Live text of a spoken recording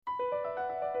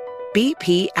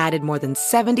BP added more than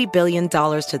 $70 billion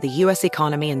to the U.S.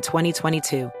 economy in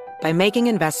 2022 by making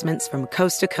investments from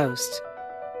coast to coast.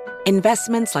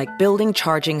 Investments like building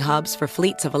charging hubs for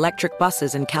fleets of electric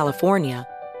buses in California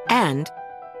and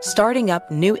starting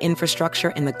up new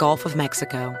infrastructure in the Gulf of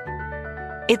Mexico.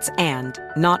 It's and,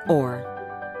 not or.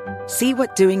 See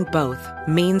what doing both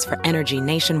means for energy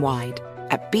nationwide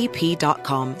at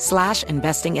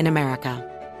bp.com/investing in America.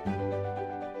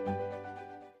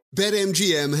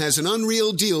 BetMGM has an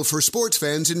unreal deal for sports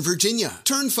fans in Virginia.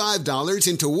 Turn $5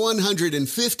 into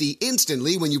 $150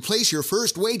 instantly when you place your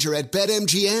first wager at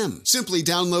BetMGM. Simply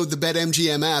download the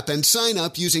BetMGM app and sign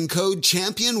up using code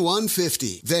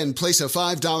CHAMPION150. Then place a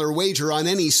 $5 wager on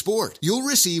any sport. You'll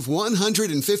receive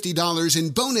 $150 in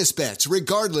bonus bets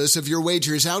regardless of your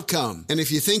wager's outcome. And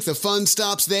if you think the fun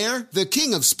stops there, the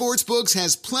King of Sportsbooks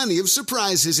has plenty of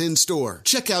surprises in store.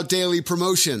 Check out daily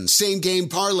promotions, same-game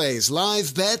parlays,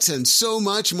 live bets, and so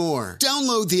much more.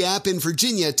 Download the app in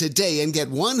Virginia today and get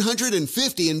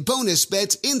 $150 in bonus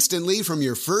bets instantly from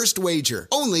your first wager.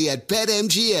 Only at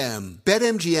BetMGM.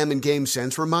 BetMGM and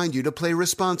GameSense remind you to play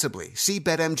responsibly. See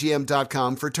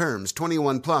BetMGM.com for terms.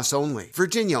 21 plus only.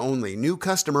 Virginia only. New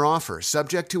customer offer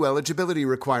subject to eligibility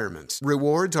requirements.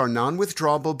 Rewards are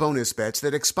non-withdrawable bonus bets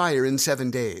that expire in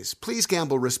 7 days. Please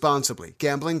gamble responsibly.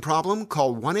 Gambling problem?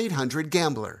 Call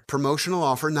 1-800-GAMBLER. Promotional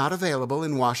offer not available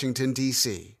in Washington,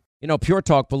 D.C. You know, Pure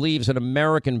Talk believes in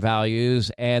American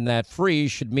values and that free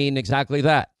should mean exactly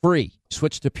that, free.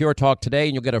 Switch to Pure Talk today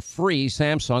and you'll get a free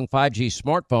Samsung 5G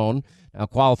smartphone. Now,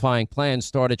 qualifying plans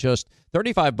start at just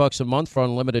 $35 a month for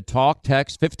unlimited talk,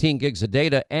 text, 15 gigs of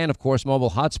data, and, of course,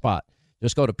 mobile hotspot.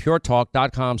 Just go to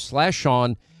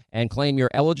puretalk.com/Sean and claim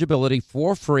your eligibility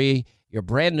for free, your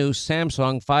brand new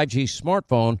Samsung 5G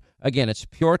smartphone. Again, it's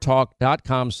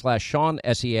puretalk.com/Sean,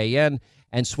 SEAN,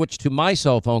 and switch to my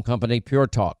cell phone company, Pure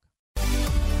Talk.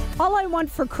 All I want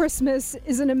for Christmas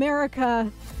is an America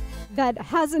that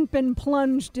hasn't been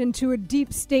plunged into a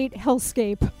deep state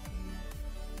hellscape.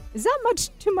 Is that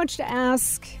too much to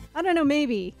ask? I don't know,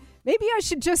 maybe. Maybe I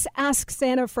should just ask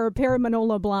Santa for a pair of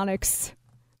Manolo Blahniks.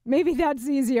 Maybe that's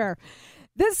easier.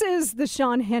 This is the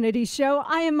Sean Hannity Show.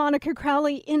 I am Monica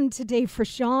Crowley in today for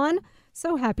Sean.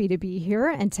 So happy to be here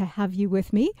and to have you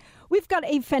with me. We've got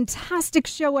a fantastic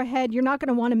show ahead. You're not going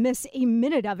to want to miss a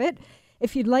minute of it.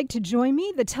 If you'd like to join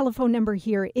me, the telephone number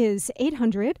here is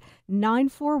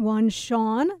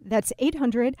 800-941-SEAN. That's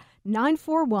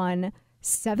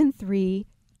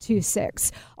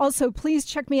 800-941-7326. Also, please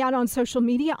check me out on social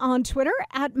media on Twitter,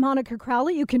 at Monica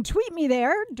Crowley. You can tweet me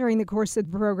there during the course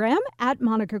of the program, at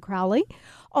Monica Crowley.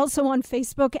 Also on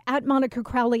Facebook, at Monica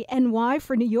Crowley NY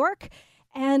for New York.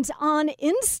 And on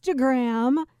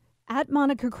Instagram, at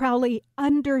Monica Crowley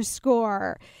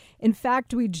 _. In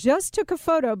fact, we just took a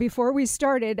photo before we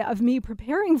started of me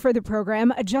preparing for the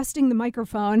program, adjusting the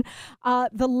microphone.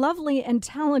 The lovely and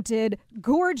talented,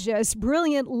 gorgeous,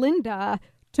 brilliant Linda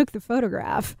took the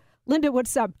photograph. Linda,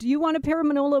 what's up? Do you want a pair of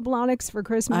Manolo Blahniks for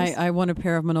Christmas? I want a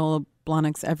pair of Manolo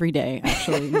Blahniks every day,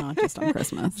 actually, not just on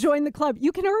Christmas. Join the club.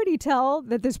 You can already tell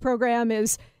that this program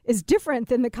is different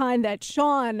than the kind that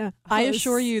Sean hosts. I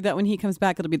assure you that when he comes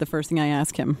back, it'll be the first thing I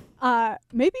ask him.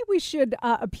 Maybe we should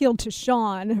appeal to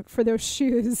Sean for those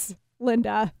shoes,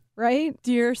 Linda, right?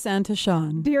 Dear Santa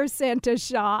Sean. Dear Santa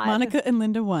Sean. Monica and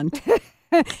Linda want.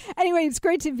 Anyway, it's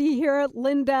great to be here.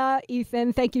 Linda,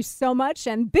 Ethan, thank you so much.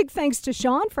 And big thanks to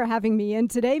Sean for having me in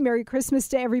today. Merry Christmas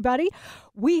to everybody.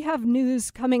 We have news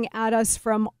coming at us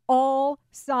from all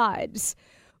sides.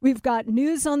 We've got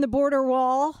news on the border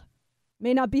wall.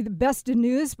 May not be the best of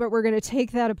news, but we're going to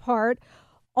take that apart.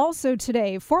 Also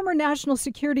today, former National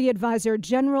Security Advisor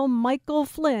General Michael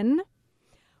Flynn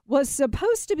was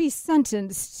supposed to be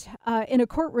sentenced in a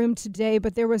courtroom today,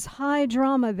 but there was high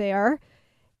drama there.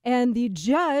 And the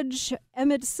judge,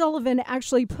 Emmett Sullivan,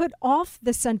 actually put off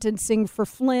the sentencing for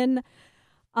Flynn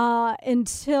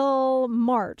until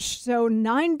March. So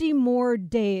 90 more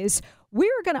days.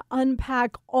 We're going to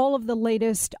unpack all of the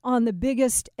latest on the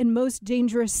biggest and most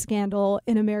dangerous scandal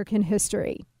in American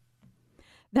history.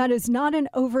 That is not an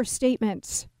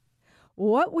overstatement.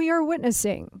 What we are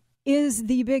witnessing is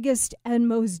the biggest and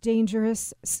most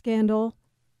dangerous scandal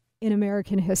in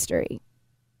American history.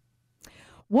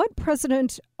 What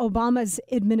President Obama's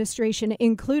administration,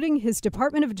 including his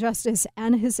Department of Justice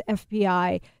and his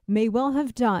FBI, may well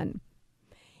have done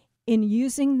in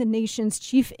using the nation's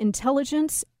chief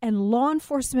intelligence and law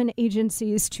enforcement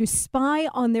agencies to spy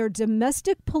on their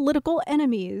domestic political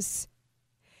enemies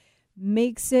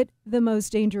makes it the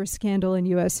most dangerous scandal in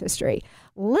U.S. history.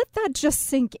 Let that just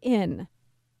sink in.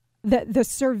 The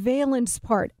surveillance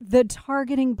part, the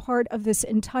targeting part of this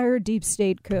entire deep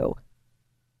state coup.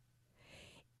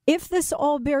 If this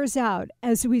all bears out,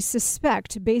 as we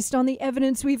suspect, based on the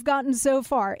evidence we've gotten so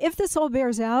far, if this all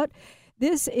bears out,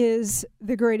 this is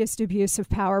the greatest abuse of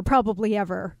power probably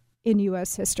ever in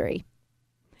U.S. history.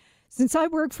 Since I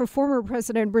worked for former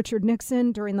President Richard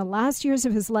Nixon during the last years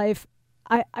of his life,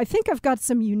 I think I've got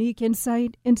some unique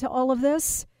insight into all of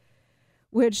this,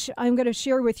 which I'm going to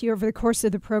share with you over the course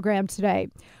of the program today.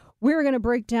 We're going to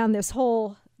break down this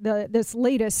this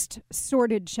latest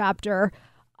sordid chapter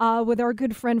with our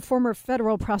good friend, former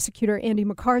federal prosecutor Andy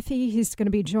McCarthy. He's going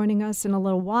to be joining us in a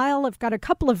little while. I've got a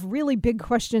couple of really big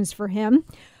questions for him.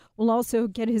 We'll also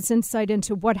get his insight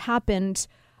into what happened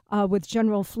with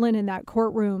General Flynn in that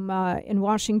courtroom in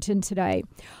Washington today.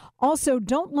 Also,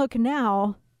 don't look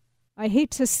now. I hate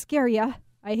to scare you.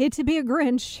 I hate to be a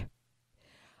Grinch.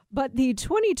 But the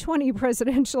 2020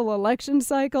 presidential election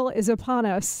cycle is upon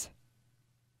us.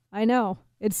 I know.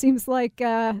 It seems like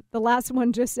the last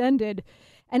one just ended.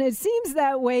 And it seems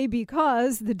that way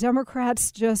because the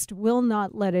Democrats just will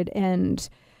not let it end.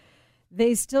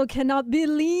 They still cannot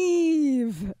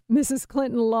believe Mrs.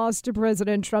 Clinton lost to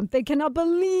President Trump. They cannot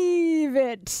believe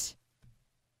it.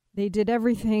 They did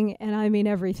everything, and I mean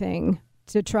everything,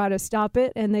 to try to stop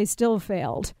it, and they still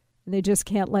failed. And they just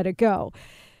can't let it go.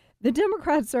 The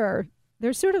Democrats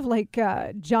they're sort of like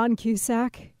John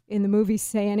Cusack in the movie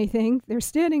Say Anything. They're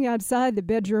standing outside the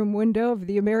bedroom window of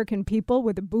the American people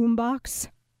with a boombox,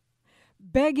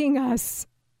 begging us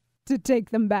to take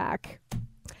them back.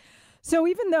 So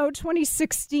even though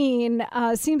 2016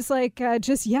 seems like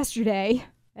just yesterday,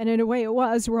 and in a way it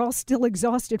was, we're all still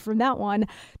exhausted from that one,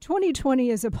 2020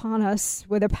 is upon us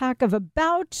with a pack of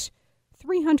about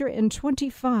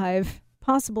 325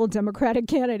 possible Democratic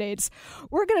candidates.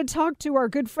 We're going to talk to our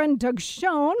good friend Doug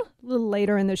Schoen a little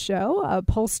later in the show, a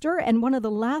pollster and one of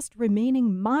the last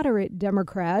remaining moderate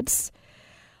Democrats,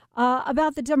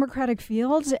 about the Democratic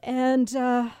field and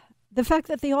the fact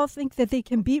that they all think that they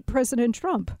can beat President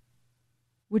Trump,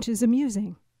 which is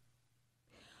amusing.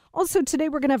 Also today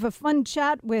we're going to have a fun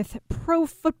chat with pro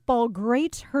football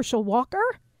great Herschel Walker.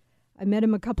 I met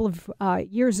him a couple of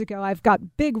years ago. I've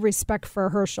got big respect for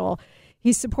Herschel.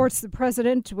 He supports the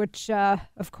president, which,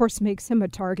 of course, makes him a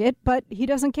target, but he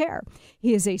doesn't care.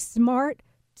 He is a smart,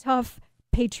 tough,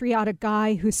 patriotic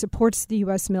guy who supports the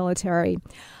U.S. military.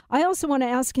 I also want to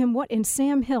ask him what in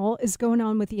Sam Hill is going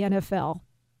on with the NFL.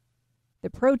 The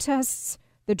protests,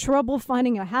 the trouble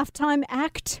finding a halftime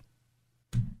act.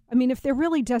 I mean, if they're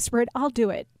really desperate, I'll do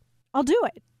it. I'll do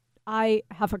it. I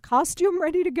have a costume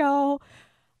ready to go.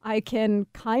 I can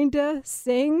kind of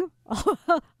sing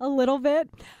a little bit.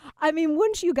 I mean,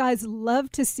 wouldn't you guys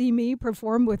love to see me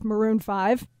perform with Maroon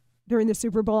 5 during the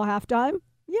Super Bowl halftime?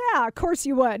 Yeah, of course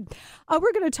you would.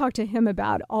 We're going to talk to him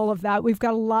about all of that. We've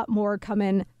got a lot more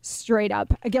coming straight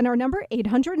up. Again, our number,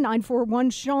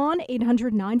 800-941-SEAN,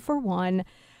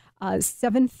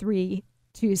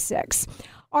 800-941-7326.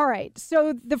 All right,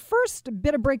 so the first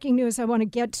bit of breaking news I want to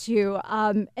get to,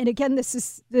 and again,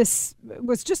 this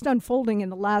was just unfolding in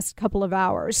the last couple of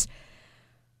hours.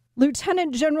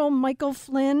 Lieutenant General Michael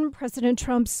Flynn, President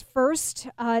Trump's first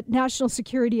national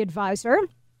security advisor.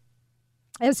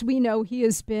 As we know, he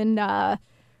has been,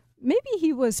 maybe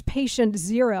he was patient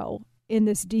zero in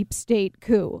this deep state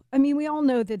coup. I mean, we all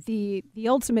know that the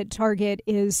ultimate target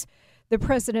is the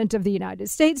President of the United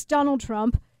States, Donald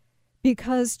Trump,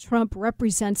 because Trump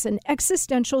represents an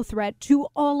existential threat to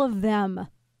all of them.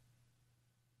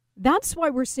 That's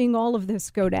why we're seeing all of this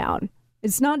go down.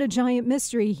 It's not a giant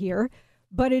mystery here,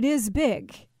 but it is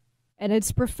big, and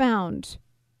it's profound.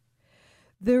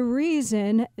 The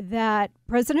reason that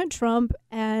President Trump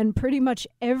and pretty much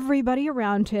everybody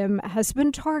around him has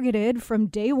been targeted from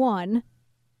day one,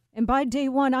 and by day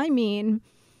one, I mean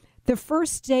the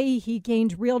first day he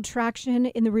gained real traction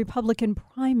in the Republican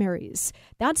primaries.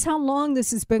 That's how long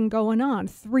this has been going on,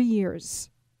 3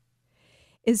 years,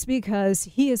 is because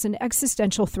he is an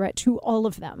existential threat to all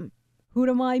of them. Who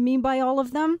do I mean by all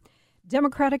of them?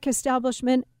 Democratic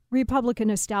establishment, Republican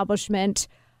establishment,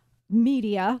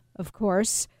 media, of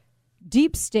course,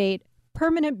 deep state,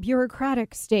 permanent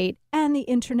bureaucratic state, and the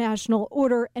international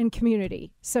order and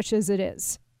community, such as it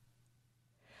is.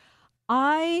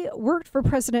 I worked for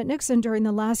President Nixon during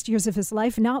the last years of his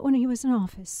life, not when he was in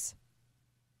office.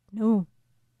 No,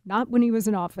 not when he was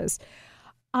in office.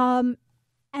 And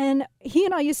he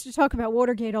and I used to talk about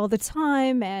Watergate all the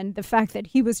time and the fact that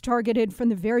he was targeted from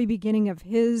the very beginning of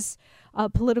his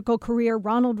political career.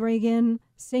 Ronald Reagan,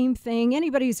 same thing.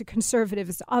 Anybody who's a conservative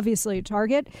is obviously a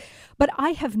target. But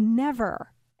I have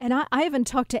never, and I haven't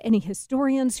talked to any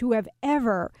historians who have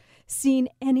ever seen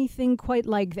anything quite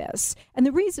like this. And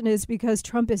the reason is because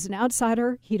Trump is an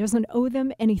outsider. He doesn't owe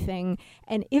them anything.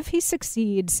 And if he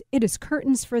succeeds, it is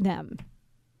curtains for them.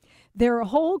 They're a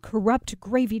whole corrupt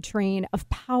gravy train of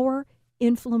power,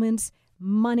 influence,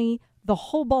 money. The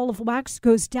whole ball of wax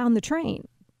goes down the train.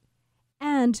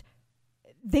 And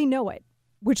they know it,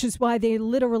 which is why they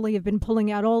literally have been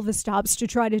pulling out all the stops to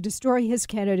try to destroy his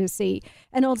candidacy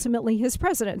and ultimately his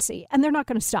presidency. And they're not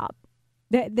going to stop.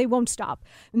 They won't stop.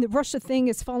 And the Russia thing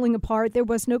is falling apart. There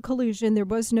was no collusion. There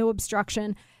was no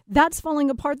obstruction. That's falling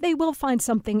apart. They will find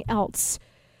something else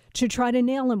to try to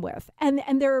nail him with. And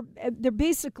they're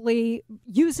basically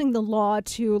using the law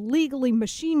to legally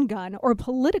machine gun or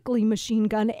politically machine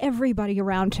gun everybody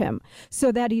around him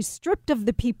so that he's stripped of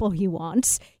the people he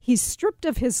wants. He's stripped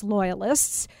of his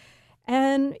loyalists.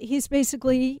 And he's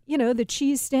basically, the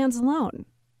cheese stands alone.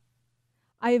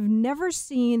 I have never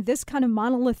seen this kind of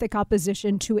monolithic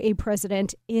opposition to a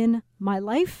president in my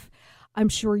life. I'm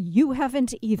sure you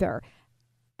haven't either.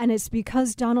 And it's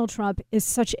because Donald Trump is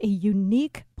such a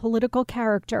unique political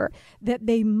character that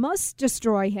they must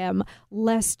destroy him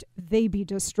lest they be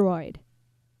destroyed.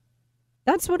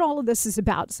 That's what all of this is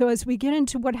about. So as we get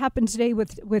into what happened today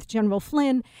with General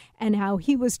Flynn and how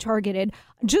he was targeted,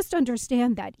 just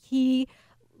understand that he,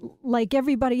 like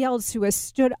everybody else who has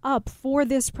stood up for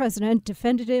this president,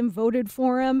 defended him, voted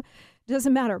for him,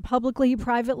 doesn't matter, publicly,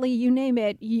 privately, you name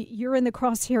it, you're in the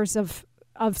crosshairs of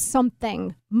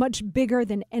something much bigger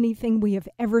than anything we have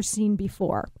ever seen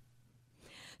before.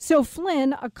 So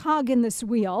Flynn, a cog in this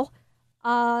wheel, he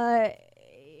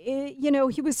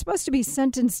was supposed to be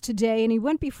sentenced today, and he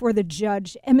went before the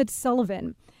judge, Emmett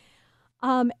Sullivan.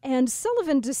 And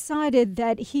Sullivan decided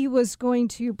that he was going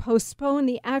to postpone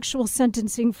the actual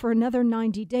sentencing for another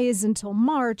 90 days until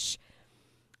March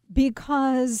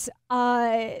because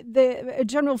the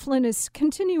General Flynn is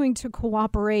continuing to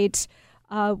cooperate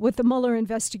with the Mueller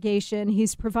investigation.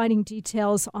 He's providing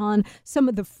details on some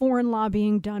of the foreign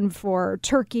lobbying done for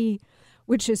Turkey,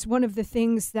 which is one of the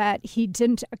things that he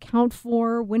didn't account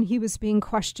for when he was being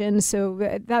questioned.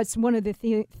 So that's one of the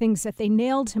things that they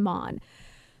nailed him on.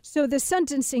 So the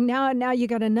sentencing, now you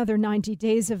got another 90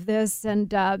 days of this,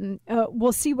 and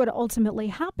we'll see what ultimately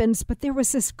happens. But there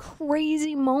was this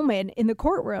crazy moment in the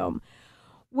courtroom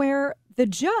where the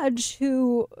judge,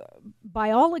 who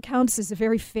by all accounts is a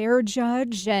very fair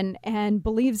judge and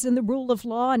believes in the rule of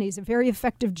law, and he's a very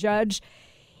effective judge,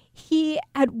 he,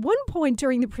 at one point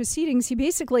during the proceedings, he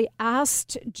basically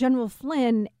asked General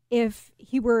Flynn if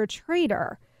he were a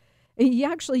traitor. He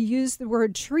actually used the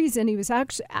word treason. He was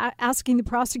actually asking the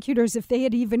prosecutors if they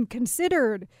had even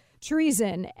considered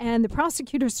treason. And the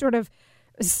prosecutors sort of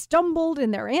stumbled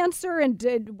in their answer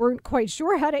and weren't quite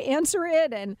sure how to answer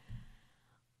it. And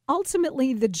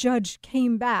ultimately, the judge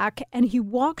came back and he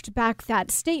walked back that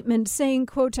statement saying,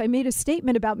 quote, "I made a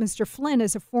statement about Mr. Flynn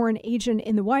as a foreign agent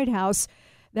in the White House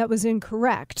that was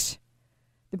incorrect."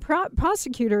 The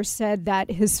prosecutor said that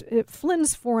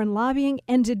Flynn's foreign lobbying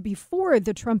ended before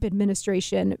the Trump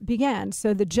administration began.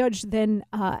 So the judge then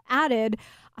added,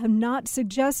 "I'm not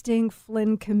suggesting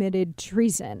Flynn committed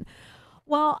treason."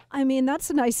 Well, I mean, that's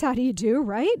a nice how do you do,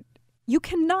 right? You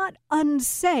cannot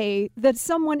unsay that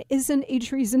someone isn't a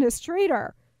treasonous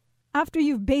traitor after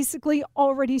you've basically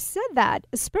already said that,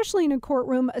 especially in a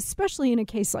courtroom, especially in a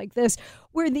case like this,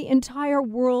 where the entire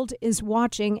world is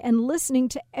watching and listening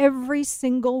to every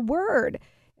single word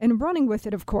and running with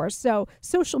it, of course. So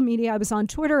social media, I was on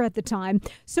Twitter at the time,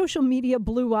 social media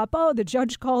blew up. Oh, the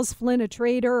judge calls Flynn a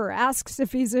traitor or asks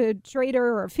if he's a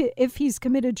traitor or if he's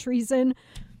committed treason.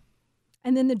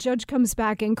 And then the judge comes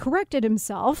back and corrected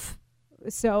himself.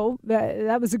 So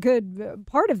that was a good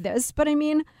part of this. But I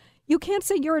mean, you can't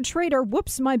say you're a traitor.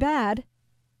 Whoops, my bad.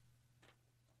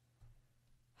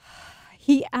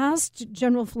 He asked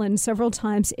General Flynn several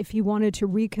times if he wanted to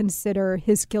reconsider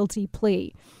his guilty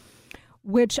plea,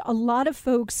 which a lot of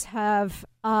folks have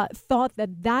thought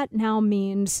that now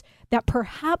means that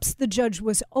perhaps the judge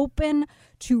was open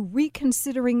to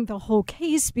reconsidering the whole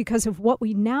case because of what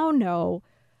we now know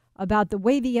about the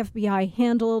way the FBI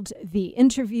handled the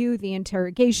interview, the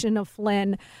interrogation of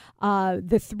Flynn,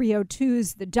 the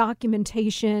 302s, the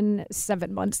documentation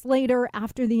 7 months later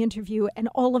after the interview, and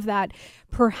all of that.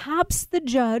 Perhaps the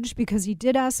judge, because he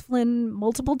did ask Flynn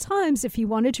multiple times if he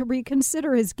wanted to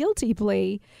reconsider his guilty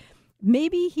plea,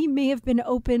 maybe he may have been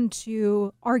open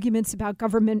to arguments about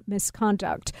government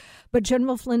misconduct. But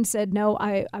General Flynn said, no,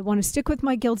 I want to stick with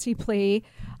my guilty plea.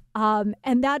 And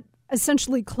that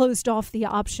essentially closed off the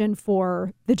option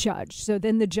for the judge. So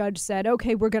then the judge said,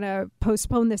 okay, we're going to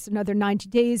postpone this another 90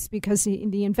 days because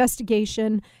the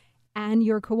investigation and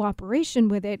your cooperation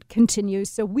with it continues.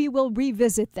 So we will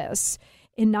revisit this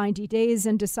in 90 days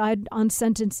and decide on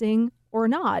sentencing or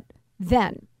not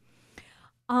then.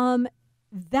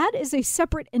 That is a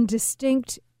separate and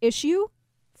distinct issue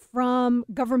from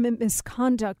government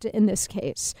misconduct in this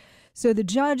case. So the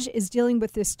judge is dealing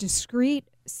with this discrete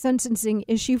sentencing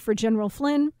issue for General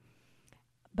Flynn,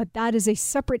 but that is a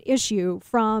separate issue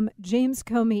from James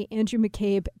Comey, Andrew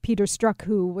McCabe, Peter Strzok,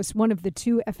 who was one of the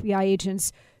two FBI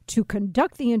agents to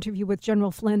conduct the interview with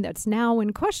General Flynn that's now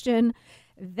in question.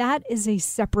 That is a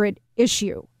separate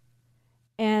issue.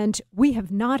 And we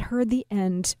have not heard the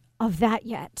end of that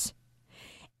yet.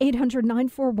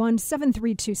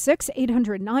 800-941-7326,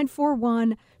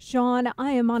 800-941-SEAN.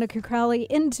 I am Monica Crowley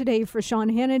in today for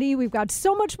Sean Hannity. We've got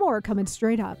so much more coming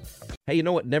straight up. Hey, you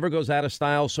know what never goes out of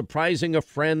style? Surprising a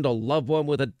friend, a loved one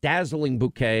with a dazzling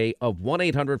bouquet of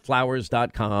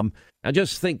 1-800-Flowers.com. Now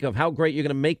just think of how great you're going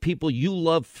to make people you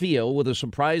love feel with a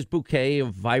surprise bouquet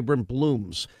of vibrant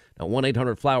blooms. Now,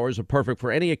 1-800-Flowers are perfect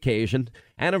for any occasion,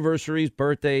 anniversaries,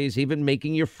 birthdays, even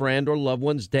making your friend or loved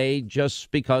one's day just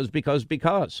because.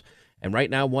 And right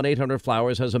now,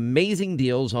 1-800-Flowers has amazing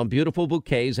deals on beautiful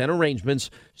bouquets and arrangements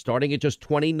starting at just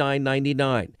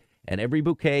 $29.99. And every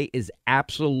bouquet is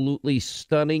absolutely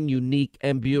stunning, unique,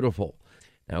 and beautiful.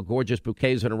 Now, gorgeous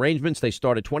bouquets and arrangements, they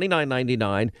start at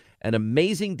 $29.99. An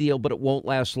amazing deal, but it won't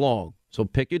last long. So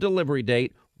pick your delivery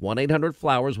date.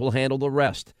 1-800-Flowers will handle the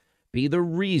rest. Be the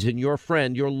reason your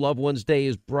friend, your loved one's day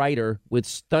is brighter with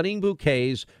stunning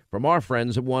bouquets from our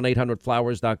friends at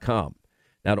 1-800-Flowers.com.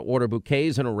 Now, to order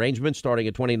bouquets and arrangements starting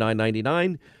at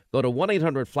 $29.99, go to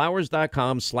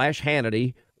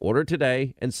 1-800-Flowers.com/Hannity. Order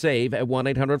today and save at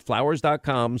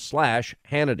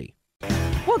 1-800-Flowers.com/Hannity.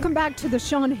 Welcome back to the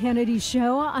Sean Hannity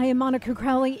Show. I am Monica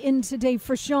Crowley in today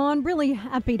for Sean. Really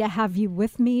happy to have you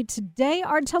with me today.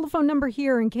 Our telephone number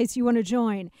here in case you want to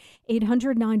join,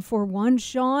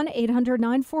 800-941-SEAN,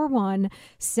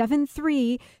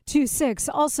 800-941-7326.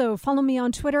 Also, follow me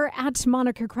on Twitter at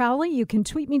Monica Crowley. You can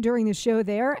tweet me during the show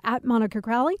there at Monica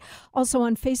Crowley. Also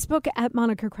on Facebook at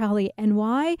Monica Crowley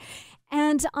NY.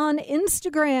 And on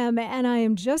Instagram, and I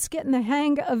am just getting the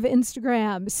hang of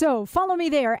Instagram. So follow me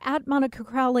there at Monica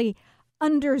Crowley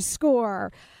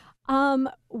 _.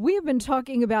 We have been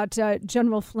talking about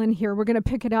General Flynn here. We're going to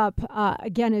pick it up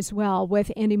again as well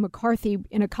with Andy McCarthy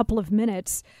in a couple of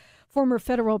minutes, former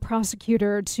federal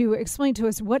prosecutor, to explain to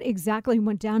us what exactly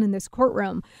went down in this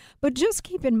courtroom. But just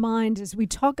keep in mind as we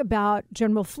talk about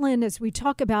General Flynn, as we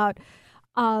talk about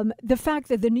the fact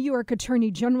that the New York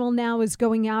Attorney General now is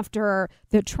going after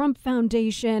the Trump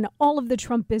Foundation, all of the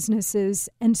Trump businesses,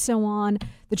 and so on.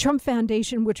 The Trump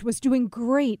Foundation, which was doing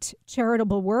great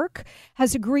charitable work,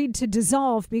 has agreed to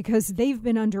dissolve because they've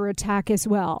been under attack as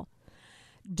well.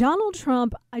 Donald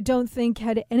Trump, I don't think,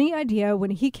 had any idea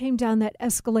when he came down that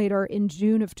escalator in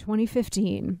June of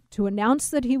 2015 to announce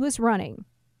that he was running.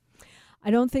 I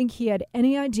don't think he had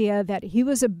any idea that he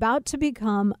was about to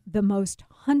become the most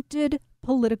hunted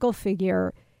political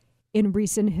figure in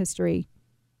recent history,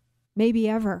 maybe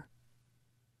ever.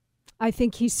 I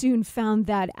think he soon found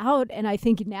that out, and I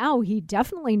think now he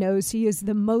definitely knows he is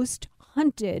the most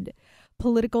hunted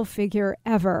political figure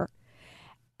ever.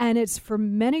 And it's for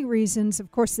many reasons. Of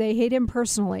course, they hate him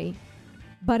personally.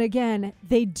 But again,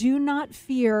 they do not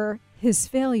fear his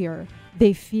failure.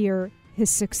 They fear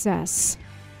his success.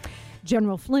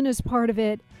 General Flynn is part of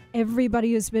it.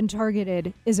 Everybody who's been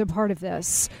targeted is a part of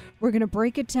this. We're going to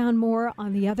break it down more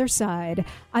on the other side.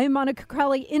 I am Monica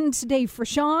Crowley in today for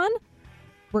Sean.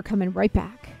 We're coming right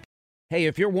back. Hey,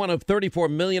 if you're one of 34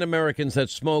 million Americans that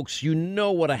smokes, you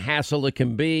know what a hassle it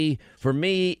can be. For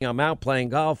me, I'm out playing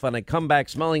golf and I come back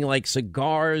smelling like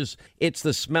cigars. It's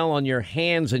the smell on your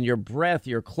hands and your breath,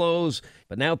 your clothes.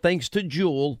 But now, thanks to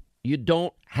Juul, you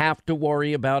don't have to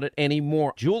worry about it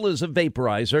anymore. Juul is a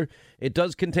vaporizer. It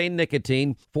does contain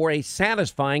nicotine for a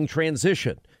satisfying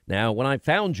transition. Now, when I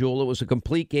found Juul, it was a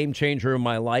complete game changer in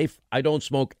my life. I don't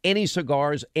smoke any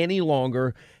cigars any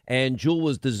longer, and Juul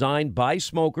was designed by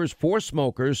smokers for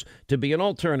smokers to be an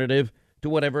alternative to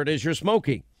whatever it is you're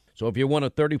smoking. So if you're one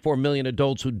of 34 million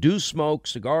adults who do smoke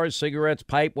cigars, cigarettes,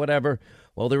 pipe, whatever,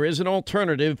 well, there is an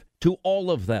alternative to all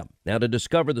of them. Now, to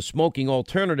discover the smoking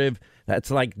alternative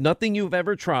that's like nothing you've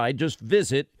ever tried, just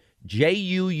visit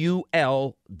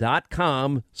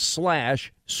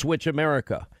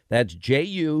JUUL.com/SwitchAmerica. That's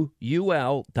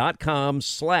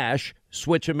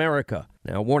JUUL.com/SwitchAmerica.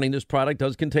 Now, warning, this product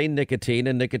does contain nicotine,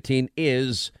 and nicotine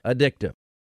is addictive.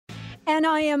 And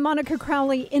I am Monica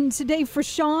Crowley in today for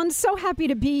Sean. So happy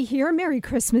to be here. Merry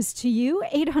Christmas to you.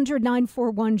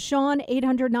 800-941-SEAN,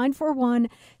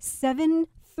 800-941-7326.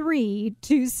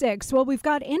 888-203-2326. Well, we've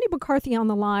got Andy McCarthy on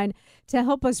the line to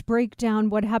help us break down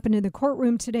what happened in the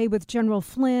courtroom today with General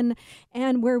Flynn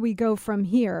and where we go from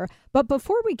here. But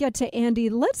before we get to Andy,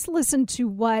 let's listen to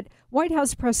what White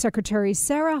House Press Secretary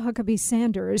Sarah Huckabee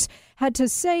Sanders had to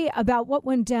say about what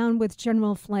went down with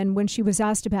General Flynn when she was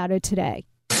asked about it today.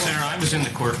 Senator, I was in the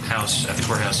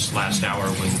courthouse last hour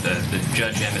when the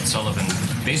Judge Emmett Sullivan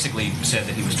basically said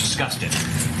that he was disgusted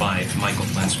by Michael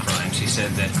Flynn's crimes. He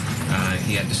said that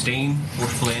he had disdain for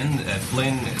Flynn.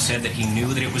 Flynn said that he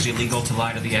knew that it was illegal to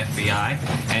lie to the FBI,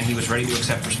 and he was ready to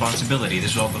accept responsibility.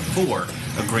 This was all before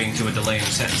agreeing to a delay in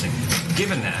sentencing.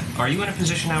 Given that, are you in a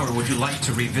position now, or would you like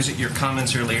to revisit your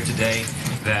comments earlier today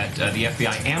that the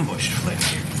FBI ambushed Flynn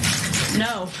here?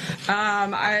 No,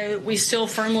 we still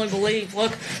firmly believe,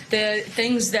 look, the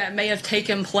things that may have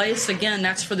taken place, again,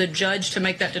 that's for the judge to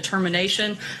make that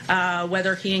determination,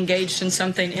 whether he engaged in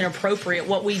something inappropriate.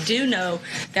 What we do know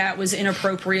that was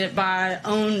inappropriate by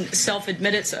own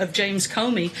self-admittance of James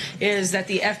Comey is that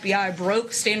the FBI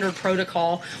broke standard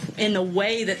protocol in the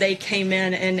way that they came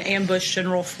in and ambushed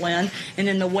General Flynn, and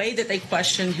in the way that they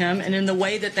questioned him, and in the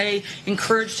way that they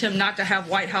encouraged him not to have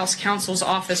White House counsel's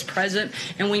office present.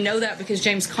 And we know that because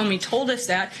James Comey told us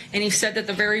that, and he said that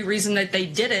the very reason that they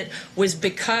did it was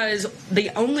because the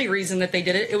only reason that they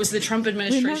did it, it was the Trump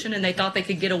administration, and they thought they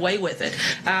could get away with it.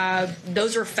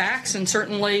 Those are facts, and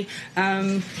certainly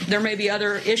there may be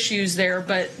other issues there,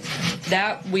 but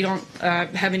that we don't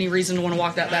have any reason to want to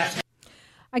walk that back.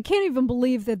 I can't even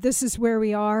believe that this is where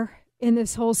we are in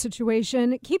this whole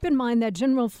situation. Keep in mind that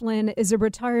General Flynn is a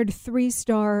retired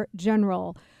 3-star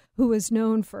general who is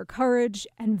known for courage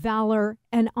and valor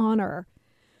and honor.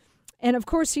 And of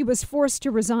course, he was forced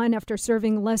to resign after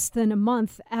serving less than a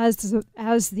month as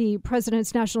the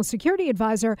president's national security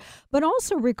advisor. But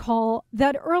also recall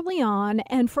that early on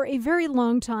and for a very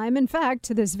long time, in fact,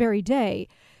 to this very day,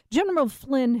 General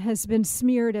Flynn has been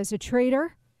smeared as a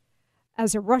traitor,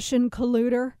 as a Russian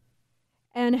colluder,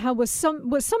 and was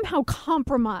somehow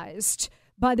compromised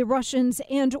by the Russians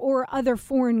and or other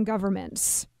foreign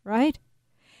governments, right?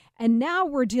 And now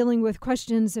we're dealing with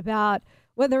questions about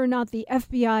whether or not the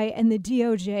FBI and the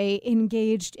DOJ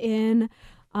engaged in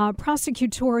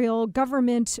prosecutorial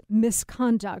government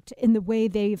misconduct in the way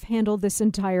they've handled this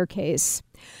entire case.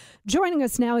 Joining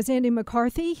us now is Andy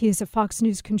McCarthy. He is a Fox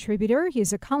News contributor. He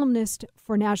is a columnist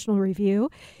for National Review.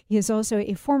 He is also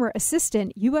a former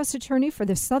assistant U.S. attorney for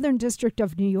the Southern District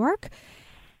of New York.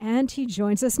 And he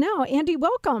joins us now. Andy,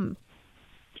 welcome.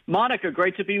 Monica,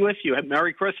 great to be with you.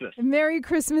 Merry Christmas. Merry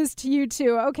Christmas to you,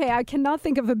 too. Okay, I cannot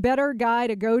think of a better guy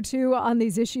to go to on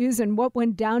these issues and what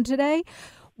went down today.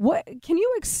 What can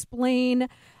you explain?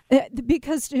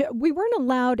 Because we weren't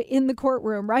allowed in the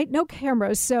courtroom, right? No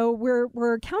cameras. So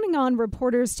we're counting on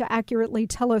reporters to accurately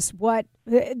tell us what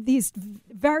these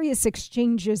various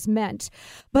exchanges meant.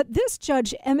 But this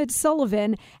Judge Emmett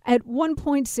Sullivan at one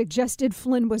point suggested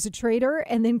Flynn was a traitor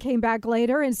and then came back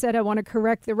later and said, I want to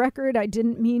correct the record. I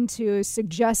didn't mean to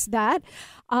suggest that.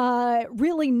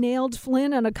 Really nailed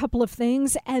Flynn on a couple of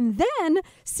things and then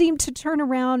seemed to turn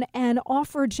around and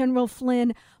offer General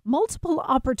Flynn multiple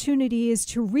opportunities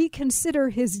to reconsider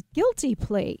his guilty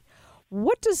plea.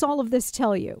 What does all of this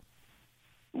tell you?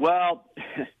 Well,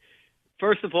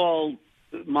 first of all,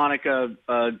 Monica,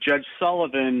 Judge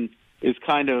Sullivan is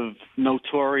kind of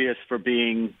notorious for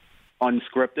being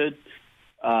unscripted.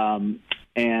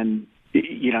 And,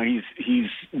 you know, he's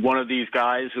one of these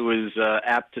guys who is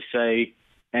apt to say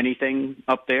anything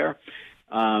up there.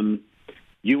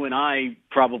 You and I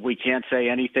probably can't say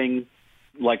anything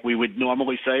like we would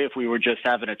normally say if we were just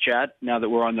having a chat now that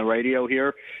we're on the radio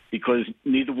here, because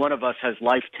neither one of us has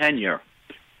life tenure.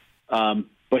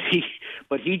 But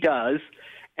he does.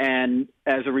 And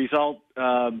as a result,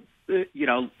 you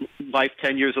know, life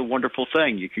tenure is a wonderful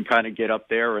thing. You can kind of get up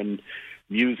there and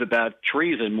muse about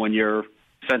treason when you're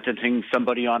sentencing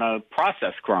somebody on a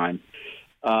process crime.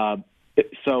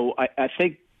 So I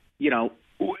think, you know,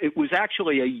 it was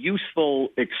actually a useful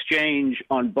exchange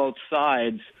on both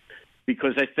sides,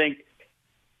 because I think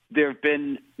there have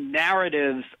been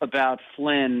narratives about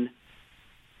Flynn,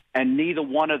 and neither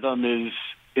one of them is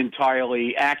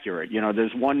entirely accurate. You know,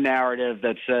 there's one narrative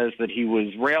that says that he was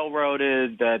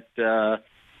railroaded, that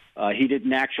he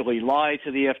didn't actually lie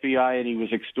to the FBI, and he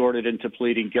was extorted into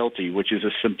pleading guilty, which is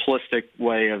a simplistic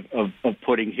way of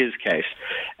putting his case.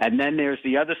 And then there's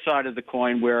the other side of the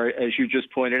coin where, as you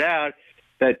just pointed out,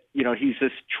 that, you know, he's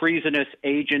this treasonous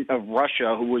agent of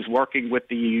Russia who was working with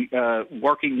the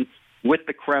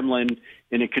Kremlin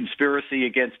in a conspiracy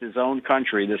against his own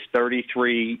country, this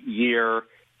 33-year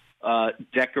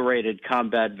decorated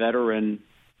combat veteran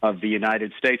of the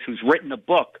United States, who's written a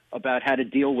book about how to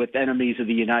deal with enemies of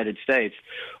the United States,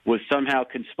 was somehow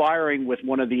conspiring with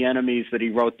one of the enemies that he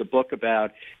wrote the book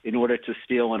about in order to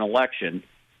steal an election,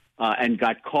 and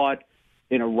got caught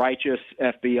in a righteous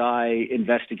FBI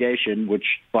investigation, which,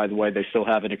 by the way, they still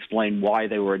haven't explained why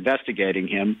they were investigating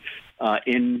him,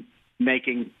 in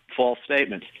making false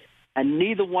statements. And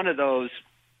neither one of those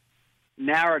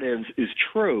narratives is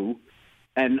true.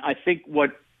 And I think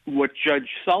what Judge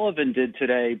Sullivan did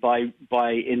today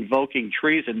by invoking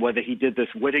treason, whether he did this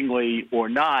wittingly or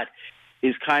not,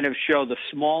 is kind of show the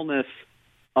smallness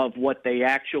of what they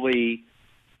actually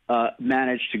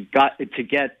managed to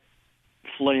get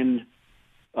Flynn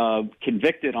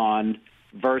convicted on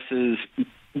versus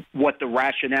what the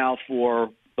rationale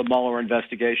for the Mueller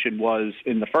investigation was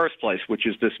in the first place, which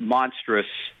is this monstrous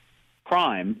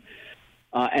crime.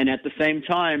 And at the same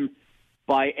time,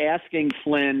 by asking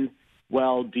Flynn,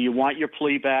 well, do you want your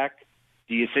plea back?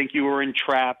 Do you think you were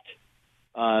entrapped?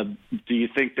 Do you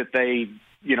think that they,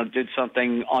 did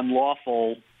something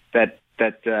unlawful that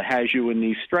has you in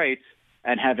these straits?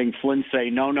 And having Flynn say,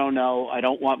 no, I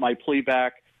don't want my plea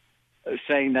back,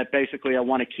 saying that basically I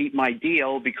want to keep my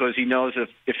deal because he knows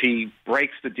if he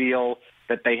breaks the deal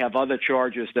that they have other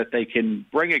charges that they can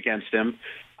bring against him.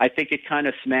 I think it kind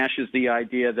of smashes the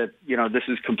idea that, this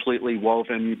is completely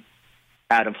woven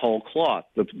out of whole cloth.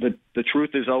 The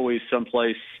truth is always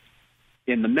someplace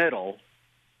in the middle.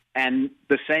 And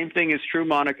the same thing is true,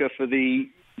 Monica, for the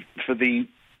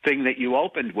thing that you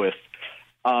opened with.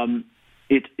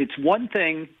 It's one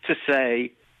thing to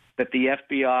say that the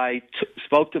FBI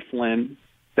spoke to Flynn,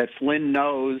 that Flynn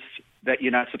knows that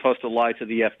you're not supposed to lie to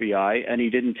the FBI, and he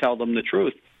didn't tell them the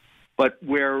truth. But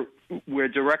where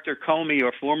Director Comey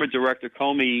or former Director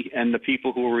Comey and the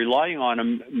people who were relying on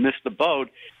him missed the boat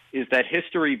is that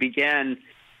history began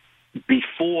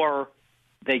before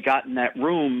they got in that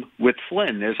room with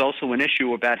Flynn. There's also an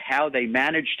issue about how they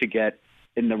managed to get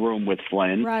in the room with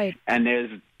Flynn. Right. And there's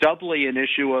doubly an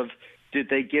issue of, did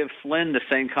they give Flynn the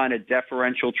same kind of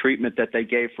deferential treatment that they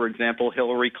gave, for example,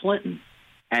 Hillary Clinton?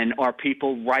 And are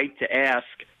people right to ask,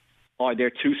 are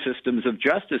there two systems of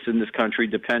justice in this country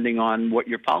depending on what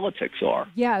your politics are?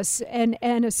 Yes, and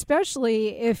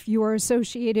especially if you are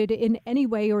associated in any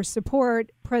way or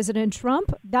support President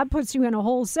Trump, that puts you in a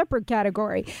whole separate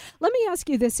category. Let me ask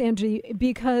you this, Angie,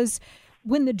 because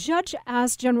when the judge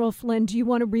asked General Flynn, do you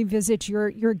want to revisit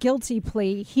your guilty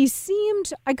plea, he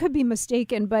seemed, I could be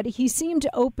mistaken, but he seemed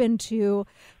open to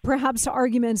perhaps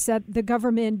arguments that the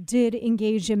government did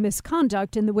engage in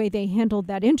misconduct in the way they handled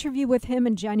that interview with him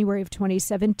in January of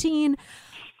 2017.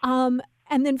 And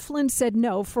then Flynn said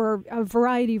no for a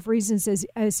variety of reasons,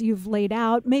 as you've laid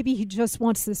out. Maybe he just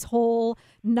wants this whole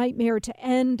nightmare to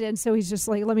end, and so he's just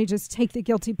like, let me just take the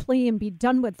guilty plea and be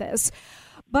done with this.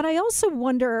 But I also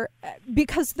wonder,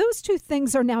 because those two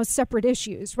things are now separate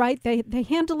issues, right? The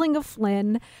handling of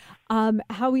Flynn,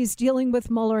 how he's dealing with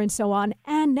Mueller and so on,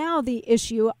 and now the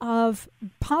issue of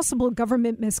possible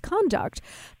government misconduct.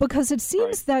 Because it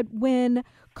seems that when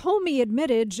Comey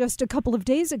admitted just a couple of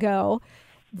days ago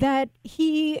that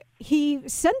he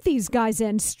sent these guys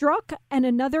in, Strzok and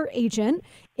another agent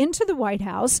into the White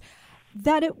House,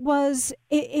 that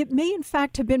it may in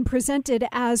fact have been presented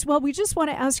as, well, we just want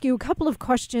to ask you a couple of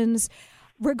questions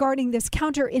regarding this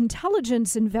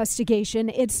counterintelligence investigation.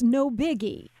 It's no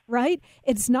biggie, right?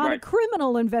 It's not a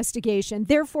criminal investigation.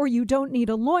 Therefore, you don't need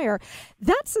a lawyer.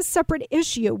 That's a separate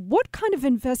issue. What kind of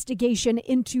investigation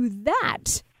into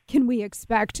that can we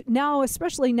expect now,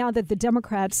 especially now that the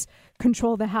Democrats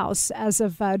control the House as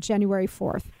of January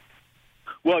 4th?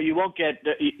 Well, you won't get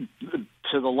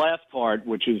to the last part,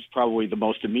 which is probably the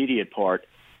most immediate part.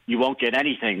 You won't get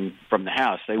anything from the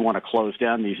House. They want to close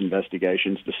down these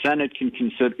investigations. The Senate can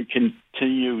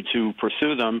continue to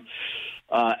pursue them.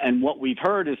 And what we've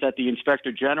heard is that the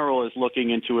Inspector General is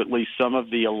looking into at least some of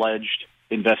the alleged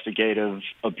investigative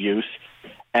abuse.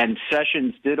 And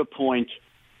Sessions did appoint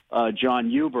John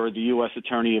Huber, the U.S.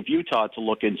 Attorney of Utah, to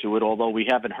look into it, although we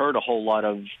haven't heard a whole lot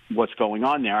of what's going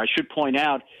on there. I should point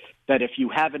out that if you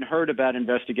haven't heard about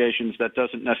investigations, that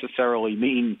doesn't necessarily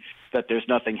mean that there's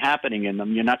nothing happening in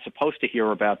them. You're not supposed to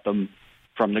hear about them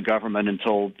from the government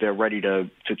until they're ready to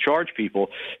charge people.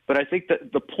 But I think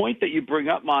that the point that you bring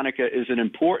up, Monica, is an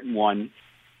important one.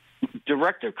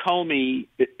 Director Comey,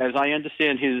 as I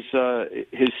understand his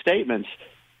statements,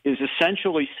 is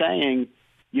essentially saying,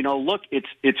 look,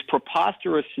 it's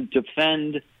preposterous to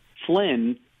defend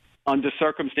Flynn under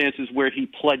circumstances where he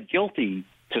pled guilty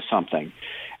to something.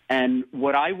 And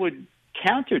what I would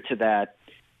counter to that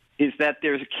is that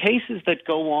there's cases that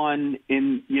go on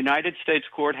in United States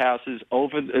courthouses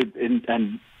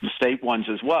and the state ones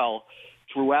as well,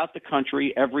 throughout the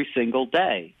country every single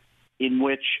day in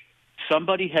which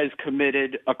somebody has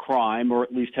committed a crime, or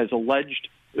at least is alleged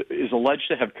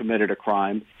to have committed a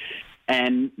crime,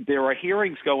 and there are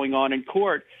hearings going on in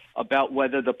court about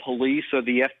whether the police or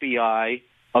the FBI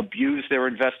abuse their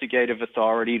investigative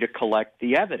authority to collect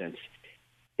the evidence.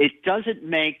 It doesn't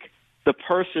make the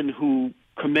person who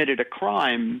committed a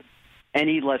crime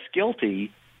any less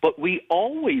guilty, but we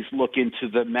always look into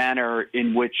the manner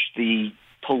in which the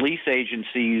police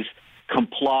agencies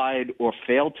complied or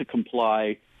failed to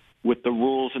comply with the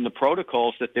rules and the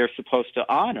protocols that they're supposed to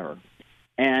honor.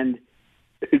 And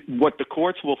what the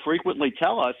courts will frequently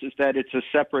tell us is that it's a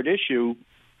separate issue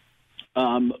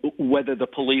whether the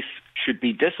police should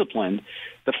be disciplined.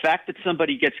 The fact that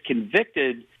somebody gets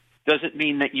convicted doesn't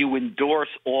mean that you endorse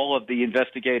all of the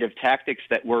investigative tactics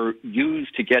that were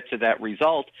used to get to that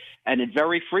result. And it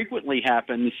very frequently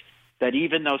happens that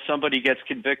even though somebody gets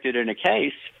convicted in a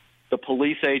case, the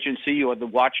police agency or the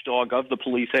watchdog of the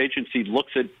police agency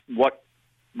looks at what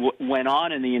went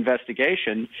on in the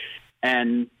investigation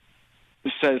and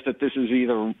says that this is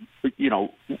either,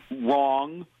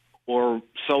 wrong or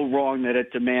so wrong that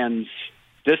it demands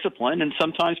discipline. And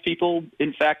sometimes people,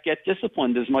 in fact, get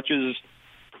disciplined as much as,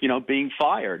 being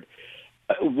fired.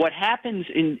 What happens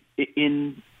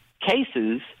in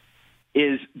cases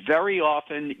is very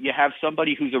often you have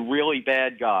somebody who's a really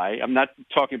bad guy. I'm not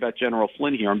talking about General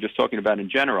Flynn here. I'm just talking about in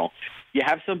general. You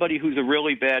have somebody who's a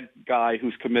really bad guy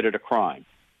who's committed a crime.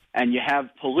 And you have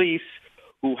police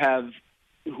who have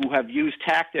used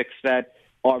tactics that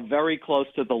are very close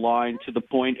to the line, to the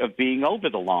point of being over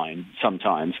the line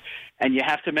sometimes. And you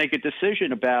have to make a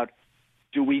decision about,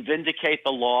 do we vindicate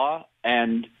the law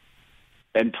and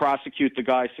prosecute the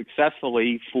guy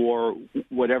successfully for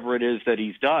whatever it is that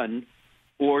he's done,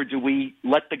 or do we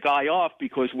let the guy off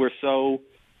because we're so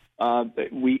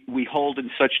we hold in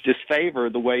such disfavor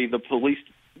the way the police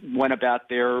went about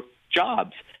their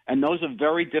jobs? And those are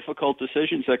very difficult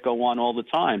decisions that go on all the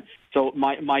time. So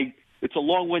it's a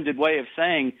long-winded way of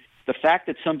saying the fact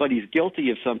that somebody's guilty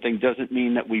of something doesn't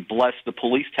mean that we bless the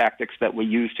police tactics that we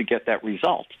use to get that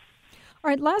result. All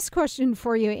right, last question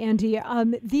for you, Andy.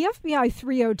 The FBI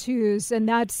 302s, and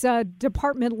that's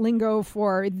department lingo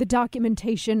for the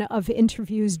documentation of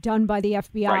interviews done by the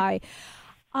FBI. Right.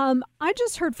 I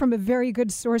just heard from a very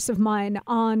good source of mine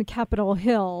on Capitol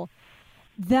Hill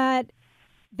that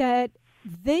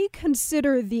they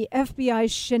consider the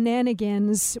FBI's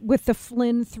shenanigans with the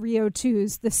Flynn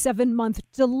 302s, the 7-month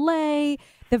delay,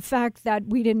 the fact that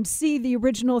we didn't see the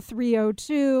original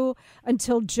 302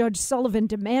 until Judge Sullivan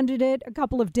demanded it a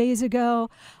couple of days ago,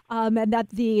 and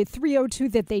that the 302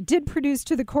 that they did produce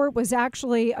to the court was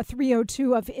actually a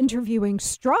 302 of interviewing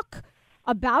Strzok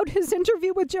about his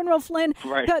interview with General Flynn.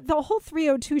 Right. The whole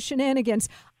 302 shenanigans.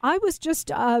 I was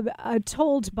just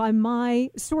told by my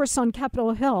source on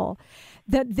Capitol Hill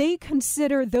that they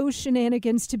consider those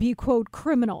shenanigans to be, quote,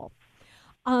 criminal.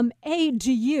 A,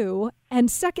 do you?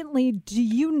 And secondly, do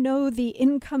you know the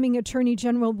incoming Attorney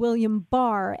General William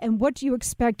Barr, and what do you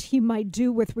expect he might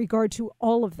do with regard to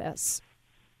all of this?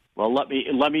 Well, let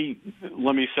me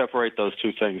separate those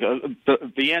two things.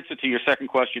 The answer to your second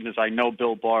question is I know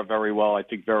Bill Barr very well. I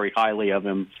think very highly of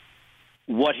him.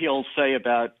 What he'll say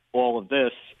about all of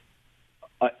this,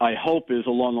 I hope, is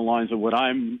along the lines of what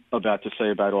I'm about to say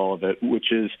about all of it,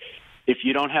 which is if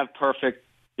you don't have perfect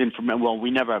information, well, we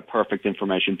never have perfect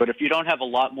information, but if you don't have a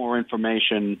lot more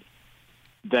information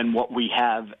than what we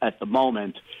have at the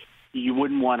moment, you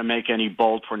wouldn't want to make any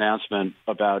bold pronouncement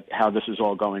about how this is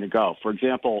all going to go. For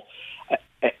example,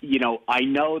 I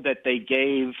know that they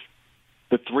gave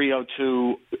the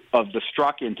 302 of the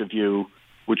Strzok interview,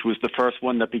 which was the first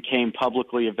one that became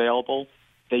publicly available.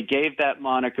 They gave that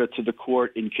moniker to the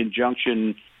court in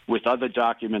conjunction with other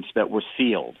documents that were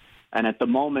sealed. And at the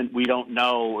moment, we don't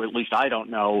know, or at least I don't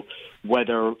know,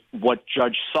 whether what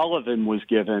Judge Sullivan was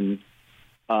given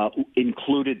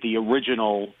included the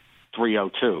original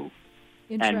 302.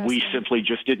 And we simply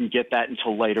just didn't get that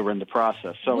until later in the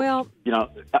process. So,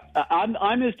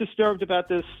 I'm as disturbed about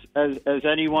this as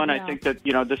anyone. Yeah. I think that,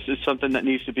 this is something that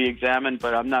needs to be examined,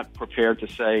 but I'm not prepared to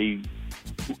say,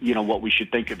 what we should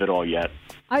think of it all yet.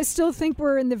 I still think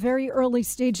we're in the very early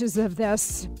stages of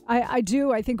this. I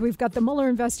do. I think we've got the Mueller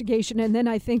investigation, and then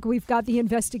I think we've got the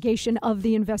investigation of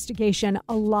the investigation.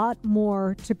 A lot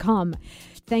more to come.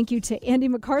 Thank you to Andy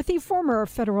McCarthy, former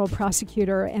federal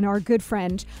prosecutor and our good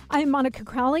friend. I'm Monica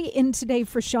Crowley, in today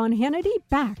for Sean Hannity.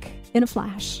 Back in a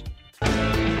flash.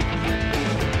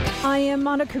 I am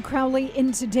Monica Crowley,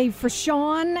 in today for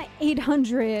Sean.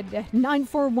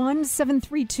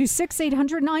 800-941-7326,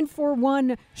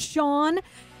 800-941-SEAN.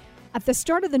 At the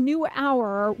start of the new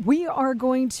hour, we are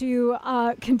going to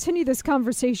continue this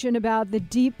conversation about the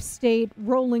deep state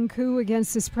rolling coup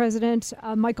against this president.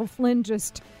 Michael Flynn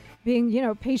just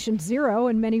being, patient zero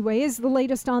in many ways. The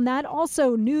latest on that.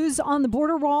 Also, news on the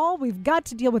border wall. We've got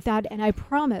to deal with that, and I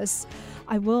promise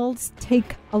I will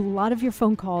take a lot of your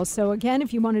phone calls. So again,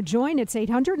 if you want to join, it's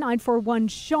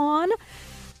 800-941-SEAN.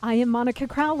 I am Monica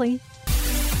Crowley.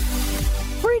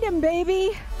 Freedom,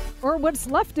 baby. Or what's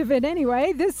left of it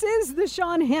anyway. This is the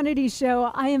Sean Hannity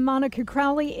Show. I am Monica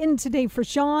Crowley, in today for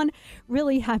Sean.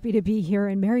 Really happy to be here,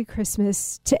 and Merry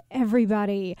Christmas to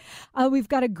everybody. We've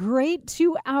got a great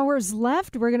 2 hours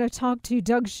left. We're going to talk to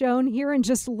Doug Schoen here in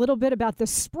just a little bit about the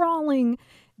sprawling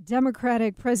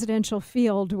Democratic presidential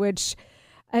field, which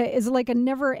is like a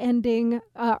never-ending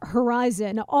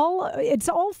horizon. It's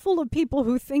all full of people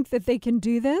who think that they can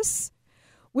do this,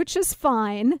 which is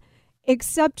fine,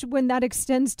 except when that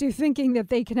extends to thinking that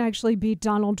they can actually beat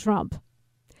Donald Trump.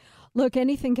 Look,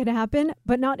 anything can happen,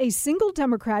 but not a single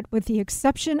Democrat, with the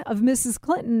exception of Mrs.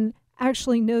 Clinton,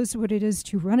 actually knows what it is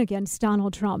to run against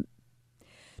Donald Trump.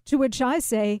 To which I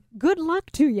say, good luck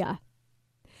to ya.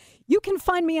 You can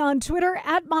find me on Twitter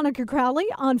at Monica Crowley,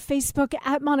 on Facebook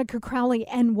at Monica Crowley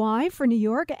NY for New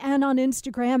York, and on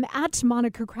Instagram at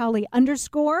Monica Crowley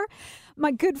 _.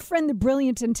 My good friend, the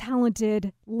brilliant and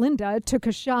talented Linda, took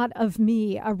a shot of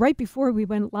me right before we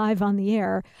went live on the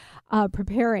air,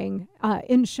 preparing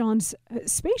in Sean's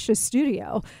spacious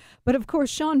studio. But of course,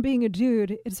 Sean being a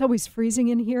dude, it's always freezing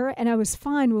in here, and I was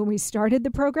fine when we started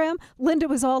the program. Linda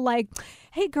was all like,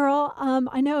 hey, girl,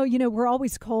 I know, we're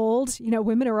always cold.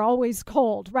 Women are always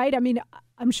cold, right? I mean,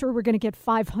 I'm sure we're going to get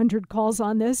 500 calls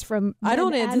on this from men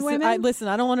and women. Listen,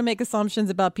 I don't want to make assumptions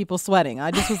about people sweating.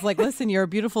 I just was like, listen, you're a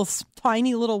beautiful,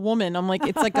 tiny little woman. I'm like,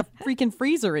 it's like a freaking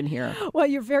freezer in here. Well,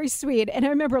 you're very sweet. And I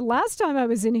remember last time I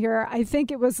was in here, I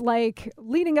think it was like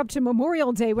leading up to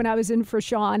Memorial Day when I was in for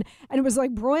Sean, and it was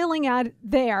like broiling out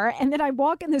there. And then I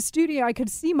walk in the studio, I could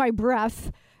see my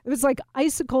breath. It was like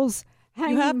icicles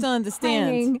hanging. You have to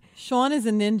understand, Sean is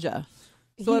a ninja.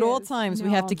 So at all times, we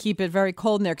have to keep it very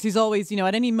cold in there because he's always,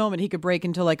 at any moment he could break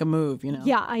into like a move,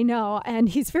 Yeah, I know. And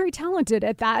he's very talented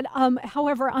at that.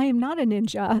 However, I am not a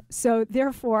ninja. So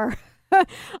therefore,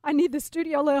 I need the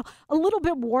studio a little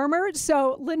bit warmer.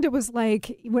 So Linda was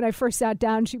like, when I first sat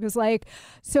down, she was like,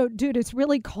 so dude, it's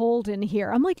really cold in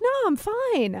here. I'm like, no, I'm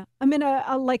fine. I'm in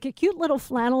a cute little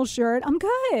flannel shirt. I'm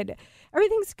good.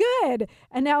 Everything's good.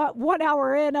 And now at 1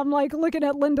 hour in, I'm like looking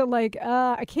at Linda like,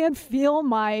 I can't feel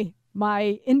my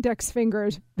index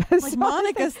fingers. Like,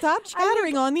 Monica, stop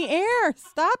chattering on the air.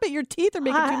 Stop it. Your teeth are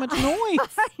making too much noise.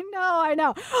 I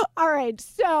know. All right.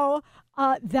 So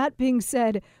that being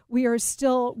said, we are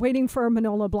still waiting for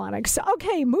Manolo Blahnik.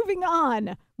 Okay, moving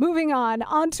on.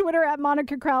 On Twitter at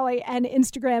Monica Crowley and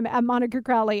Instagram at Monica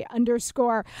Crowley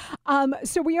 _.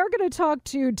 So we are going to talk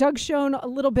to Doug Schoen a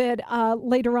little bit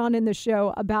later on in the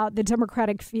show about the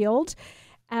Democratic field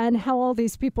and how all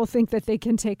these people think that they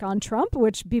can take on Trump,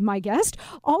 which be my guest.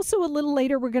 Also, a little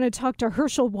later, we're going to talk to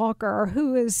Herschel Walker,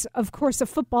 who is, of course, a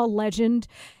football legend.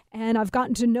 And I've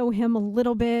gotten to know him a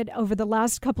little bit over the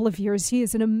last couple of years. He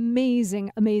is an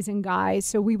amazing, amazing guy.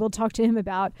 So we will talk to him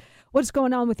about what's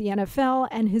going on with the NFL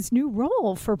and his new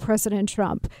role for President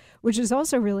Trump, which is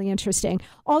also really interesting.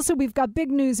 Also, we've got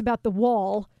big news about the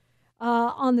wall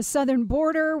on the southern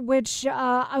border, which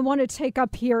I want to take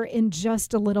up here in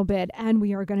just a little bit, and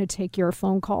we are going to take your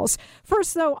phone calls.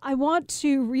 First, though, I want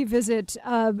to revisit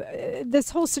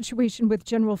this whole situation with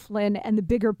General Flynn and the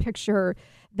bigger picture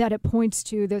that it points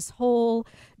to, this whole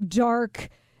dark,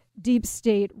 deep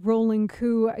state rolling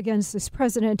coup against this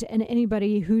president and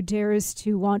anybody who dares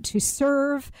to want to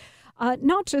serve,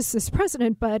 not just this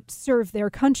president, but serve their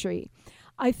country.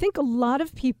 I think a lot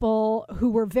of people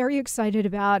who were very excited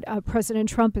about President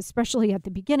Trump, especially at the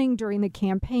beginning during the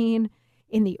campaign,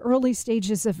 in the early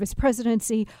stages of his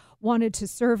presidency, wanted to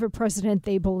serve a president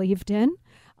they believed in,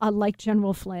 like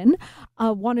General Flynn,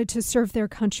 wanted to serve their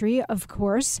country, of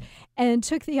course, and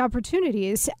took the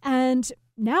opportunities. And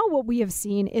now what we have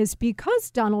seen is, because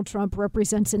Donald Trump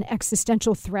represents an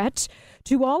existential threat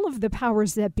to all of the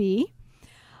powers that be,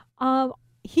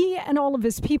 he and all of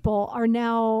his people are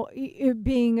now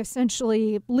being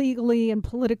essentially legally and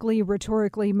politically,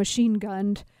 rhetorically machine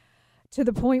gunned to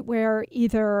the point where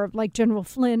either, like General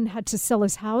Flynn, had to sell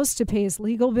his house to pay his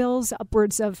legal bills,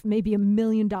 upwards of maybe $1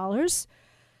 million.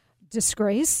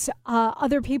 Disgrace.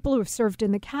 Other people who have served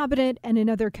in the cabinet and in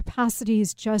other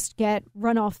capacities just get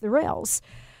run off the rails.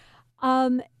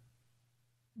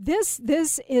 This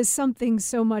is something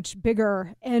so much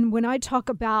bigger. And when I talk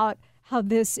about how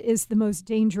this is the most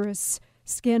dangerous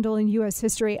scandal in U.S.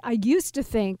 history, I used to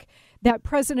think that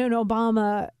President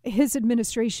Obama, his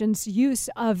administration's use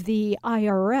of the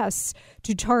IRS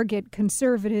to target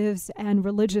conservatives and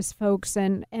religious folks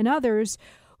and others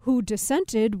who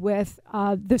dissented with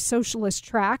the socialist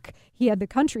track he had the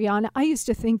country on. I used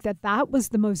to think that that was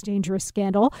the most dangerous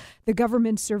scandal. The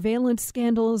government surveillance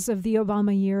scandals of the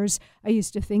Obama years, I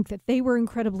used to think that they were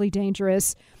incredibly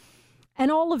dangerous. And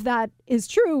all of that is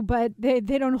true, but they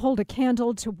don't hold a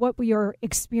candle to what we are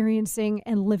experiencing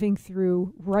and living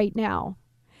through right now.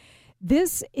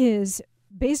 This is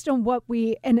based on what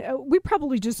we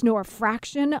probably just know a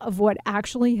fraction of what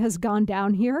actually has gone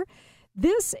down here.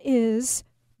 This is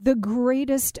the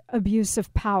greatest abuse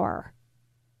of power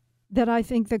that I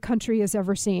think the country has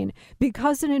ever seen,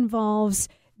 because it involves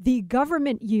the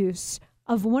government use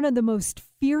of one of the most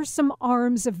fearsome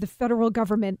arms of the federal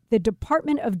government, the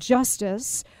Department of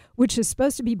Justice, which is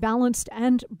supposed to be balanced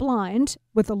and blind,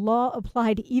 with the law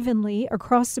applied evenly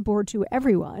across the board to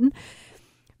everyone,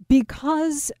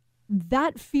 because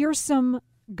that fearsome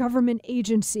government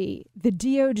agency, the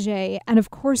DOJ, and of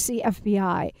course the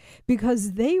FBI,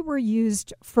 because they were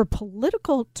used for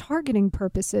political targeting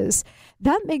purposes,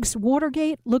 that makes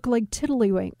Watergate look like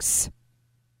tiddlywinks.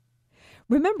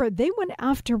 Remember, they went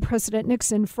after President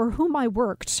Nixon, for whom I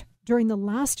worked during the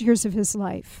last years of his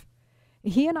life.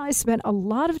 He and I spent a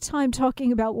lot of time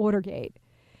talking about Watergate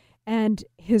and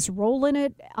his role in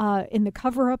it, in the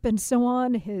cover-up and so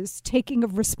on, his taking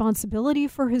of responsibility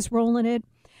for his role in it.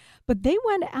 But they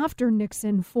went after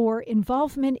Nixon for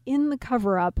involvement in the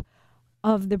cover-up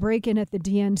of the break-in at the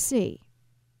DNC,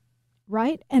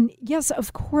 right? And yes,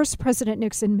 of course, President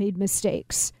Nixon made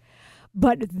mistakes.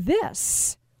 But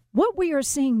this, what we are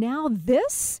seeing now,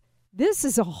 this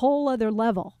is a whole other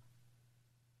level.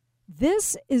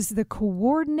 This is the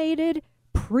coordinated,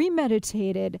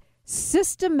 premeditated,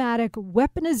 systematic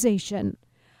weaponization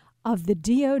of the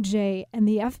DOJ and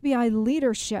the FBI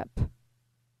leadership,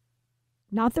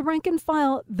 not the rank and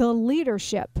file, the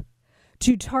leadership,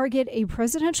 to target a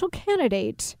presidential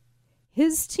candidate,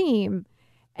 his team,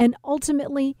 and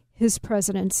ultimately his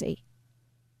presidency.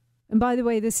 And by the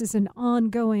way, this is an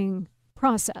ongoing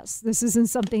process. This isn't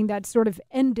something that sort of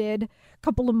ended a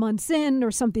couple of months in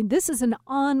or something. This is an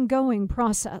ongoing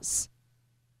process.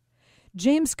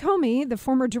 James Comey, the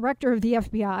former director of the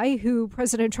FBI, who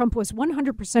President Trump was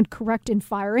 100% correct in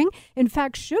firing, in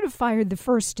fact, should have fired the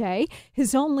first day.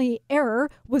 His only error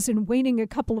was in waiting a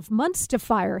couple of months to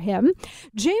fire him.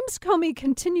 James Comey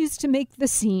continues to make the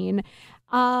scene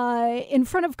in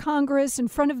front of Congress, in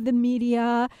front of the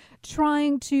media,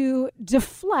 trying to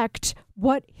deflect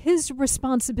what his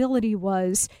responsibility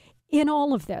was in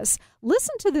all of this.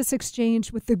 Listen to this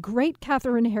exchange with the great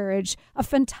Catherine Herridge, a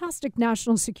fantastic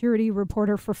national security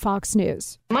reporter for Fox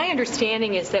News. My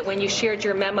understanding is that when you shared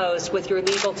your memos with your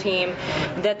legal team,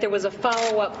 that there was a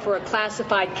follow-up for a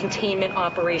classified containment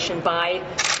operation by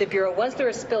the Bureau. Was there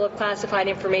a spill of classified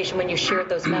information when you shared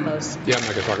those memos? Yeah, I'm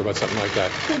not going to talk about something like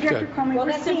that. Well,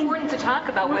 that's important to talk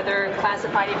about, whether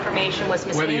classified information was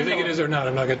mishandled. Whether you think it is or not,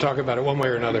 I'm not going to talk about it one way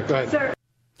or another. Go ahead. Sir.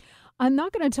 I'm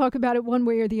not going to talk about it one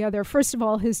way or the other. First of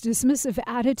all, his dismissive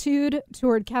attitude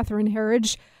toward Catherine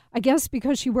Herridge, I guess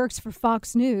because she works for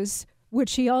Fox News,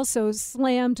 which he also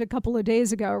slammed a couple of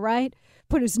days ago, right?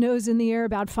 Put his nose in the air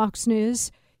about Fox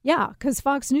News. Yeah, because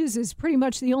Fox News is pretty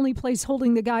much the only place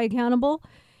holding the guy accountable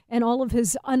and all of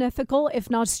his unethical, if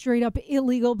not straight up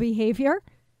illegal behavior.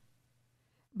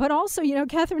 But also, you know,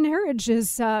 Catherine Herridge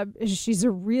she's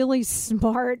a really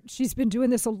smart, she's been doing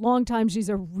this a long time. She's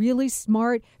a really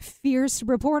smart, fierce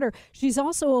reporter. She's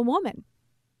also a woman.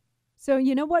 So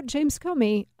you know what, James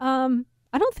Comey,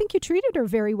 I don't think you treated her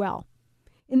very well.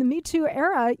 In the Me Too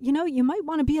era, you know, you might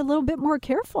want to be a little bit more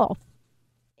careful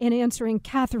in answering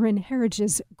Catherine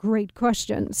Herridge's great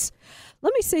questions.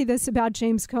 Let me say this about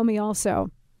James Comey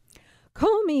also.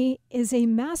 Comey is a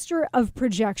master of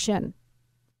projection.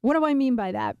 What do I mean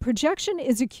by that? Projection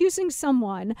is accusing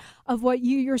someone of what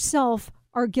you yourself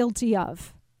are guilty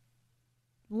of.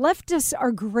 Leftists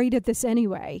are great at this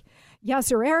anyway.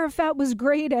 Yasser Arafat was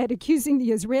great at accusing the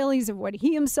Israelis of what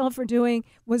he himself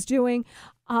was doing.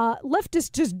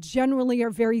 Leftists just generally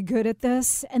are very good at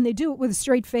this, and they do it with a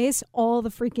straight face all the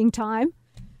freaking time.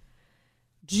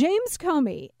 James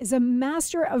Comey is a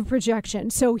master of projection,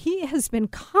 so he has been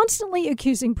constantly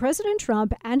accusing President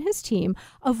Trump and his team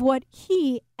of what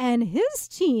he and his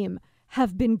team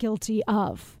have been guilty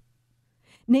of,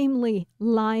 namely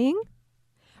lying,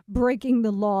 breaking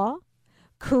the law,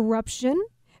 corruption,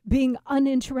 being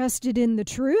uninterested in the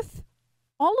truth.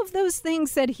 All of those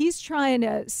things that he's trying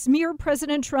to smear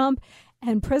President Trump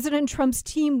and President Trump's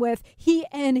team with, he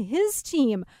and his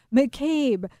team,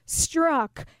 McCabe,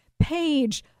 Strzok,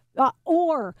 Page,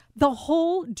 or the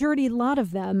whole dirty lot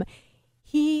of them.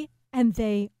 He and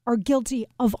they are guilty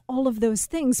of all of those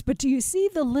things. But do you see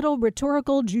the little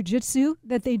rhetorical jujitsu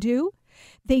that they do?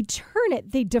 They turn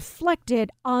it, they deflect it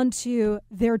onto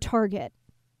their target.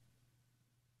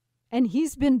 And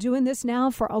he's been doing this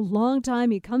now for a long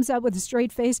time. He comes out with a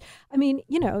straight face. I mean,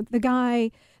 you know, the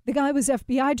guy was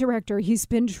FBI director. He's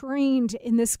been trained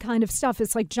in this kind of stuff.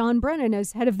 It's like John Brennan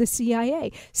as head of the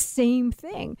CIA. Same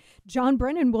thing. John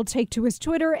Brennan will take to his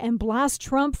Twitter and blast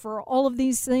Trump for all of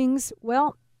these things.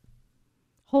 Well,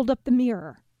 hold up the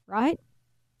mirror, right?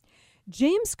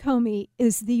 James Comey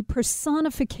is the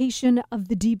personification of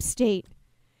the deep state.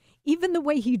 Even the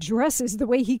way he dresses, the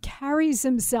way he carries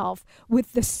himself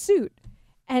with the suit.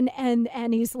 And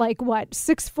he's like, what,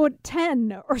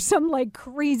 6'10" or some like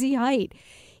crazy height.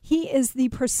 He is the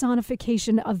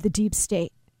personification of the deep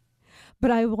state.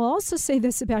 But I will also say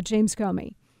this about James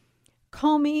Comey.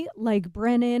 Comey, like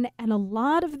Brennan, and a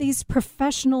lot of these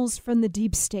professionals from the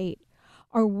deep state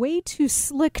are way too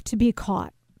slick to be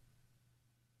caught.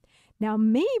 Now,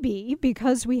 maybe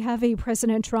because we have a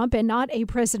President Trump and not a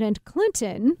President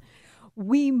Clinton,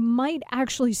 we might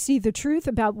actually see the truth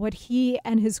about what he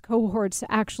and his cohorts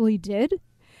actually did.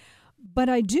 But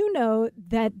I do know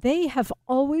that they have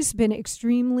always been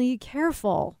extremely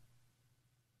careful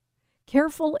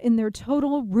in their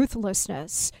total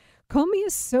ruthlessness. Comey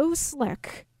is so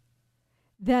slick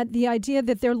that the idea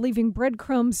that they're leaving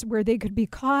breadcrumbs where they could be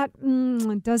caught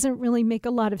doesn't really make a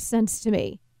lot of sense to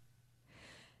me.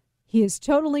 He is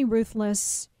totally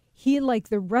ruthless. He, like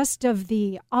the rest of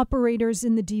the operators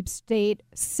in the deep state,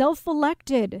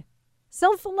 self-elected,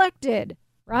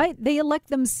 right? They elect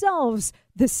themselves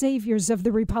the saviors of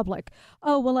the republic.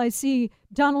 Oh, well, I see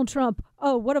Donald Trump.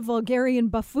 Oh, what a vulgarian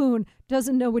buffoon,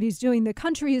 doesn't know what he's doing. The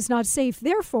country is not safe.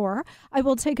 Therefore, I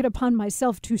will take it upon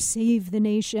myself to save the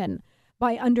nation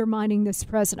by undermining this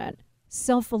president.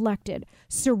 Self-elected,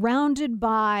 surrounded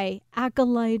by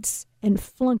acolytes and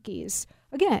flunkies.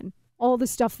 Again, all the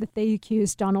stuff that they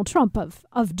accused Donald Trump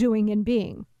of doing and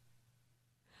being.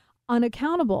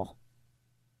 Unaccountable.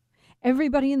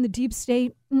 Everybody in the deep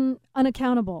state,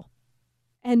 unaccountable.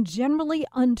 And generally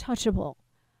untouchable.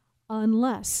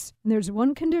 Unless, and there's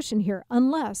one condition here,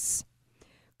 unless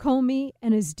Comey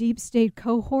and his deep state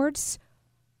cohorts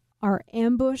are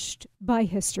ambushed by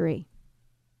history.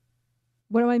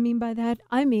 What do I mean by that?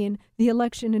 I mean the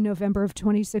election in November of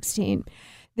 2016.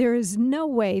 There is no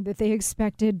way that they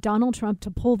expected Donald Trump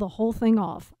to pull the whole thing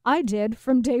off. I did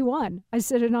from day one. I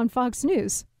said it on Fox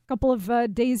News a couple of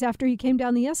days after he came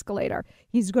down the escalator.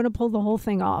 He's going to pull the whole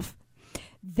thing off.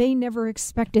 They never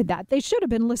expected that. They should have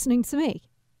been listening to me.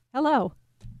 Hello.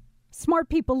 Smart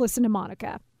people listen to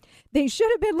Monica. They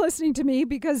should have been listening to me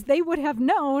because they would have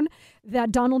known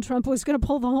that Donald Trump was going to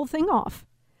pull the whole thing off.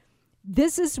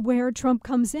 This is where Trump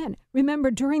comes in.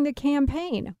 Remember, during the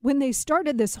campaign, when they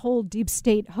started this whole deep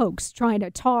state hoax, trying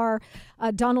to tar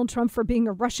Donald Trump for being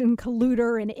a Russian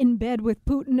colluder and in bed with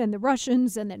Putin and the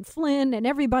Russians and then Flynn and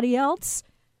everybody else.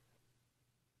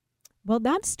 Well,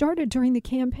 that started during the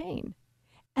campaign.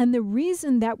 And the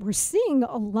reason that we're seeing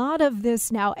a lot of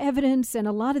this now evidence and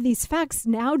a lot of these facts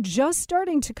now just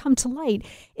starting to come to light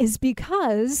is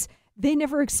because they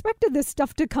never expected this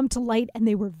stuff to come to light and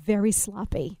they were very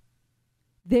sloppy.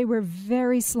 They were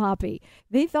very sloppy.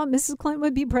 They thought Mrs. Clinton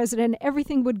would be president.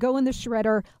 Everything would go in the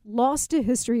shredder, lost to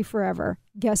history forever.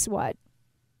 Guess what?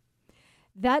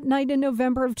 That night in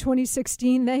November of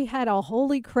 2016, they had a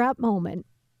holy crap moment.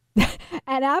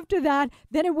 And after that,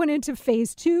 then it went into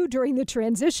phase 2 during the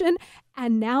transition.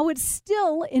 And now it's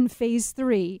still in phase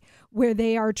 3, where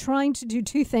they are trying to do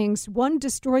two things. One,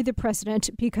 destroy the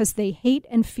president because they hate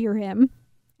and fear him.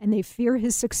 And they fear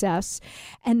his success.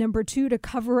 And number 2, to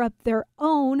cover up their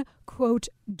own, quote,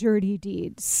 dirty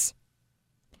deeds.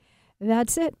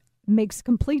 That's it. Makes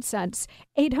complete sense.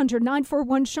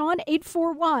 800-941-SEAN,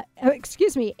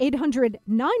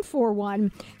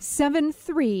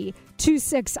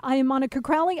 800-941-7326. I am Monica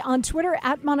Crowley on Twitter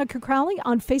at Monica Crowley,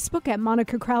 on Facebook at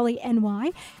Monica Crowley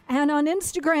NY, and on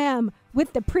Instagram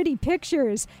with the pretty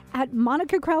pictures at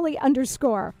Monica Crowley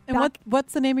 _. And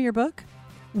what's the name of your book?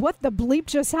 What the Bleep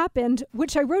Just Happened,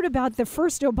 which I wrote about the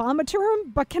first Obama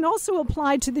term, but can also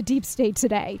apply to the deep state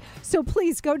today. So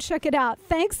please go check it out.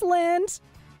 Thanks, Lind.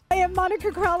 I am Monica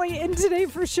Crowley in today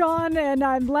for Sean, and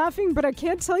I'm laughing, but I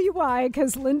can't tell you why,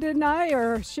 because Linda and I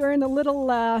are sharing a little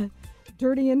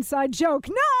dirty inside joke.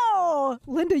 No!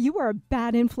 Linda, you are a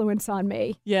bad influence on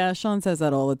me. Yeah, Sean says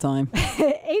that all the time.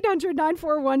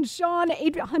 800-941-SEAN,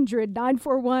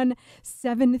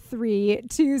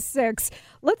 800-941-7326.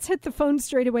 Let's hit the phone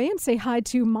straight away and say hi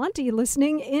to Monty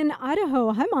listening in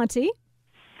Idaho. Hi, Monty.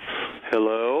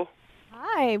 Hello?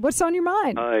 Hi, what's on your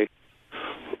mind? Hi.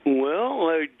 Well,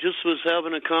 I just was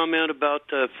having a comment about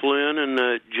Flynn and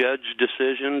the judge's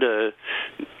decision to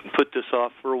put this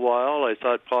off for a while. I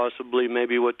thought possibly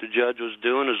maybe what the judge was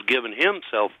doing is giving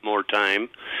himself more time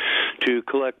to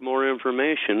collect more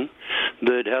information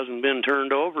that hasn't been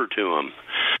turned over to him.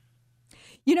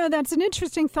 You know, that's an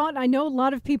interesting thought. I know a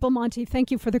lot of people, Monty, thank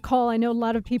you for the call. I know a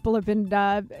lot of people have been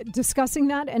discussing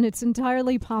that, and it's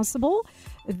entirely possible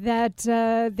that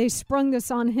they sprung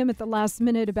this on him at the last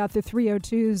minute about the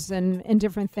 302s and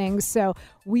different things. So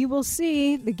we will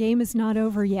see. The game is not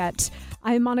over yet.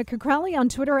 I am Monica Crowley on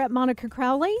Twitter at Monica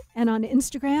Crowley and on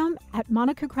Instagram at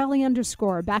Monica Crowley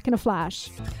 _. Back in a flash.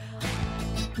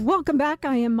 Welcome back.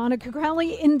 I am Monica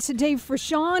Crowley in today for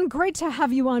Sean. Great to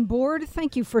have you on board.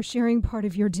 Thank you for sharing part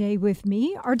of your day with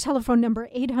me. Our telephone number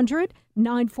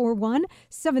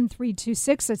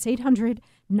 800-941-7326. That's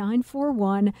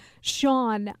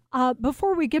 800-941-SEAN.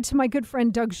 Before we get to my good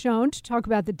friend Doug Schoen to talk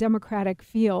about the Democratic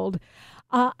field,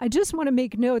 I just want to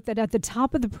make note that at the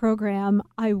top of the program,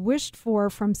 I wished for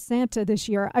from Santa this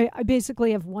year. I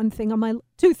basically have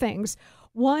two things.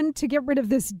 One, to get rid of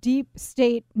this deep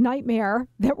state nightmare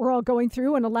that we're all going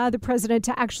through and allow the president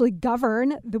to actually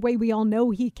govern the way we all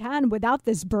know he can without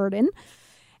this burden.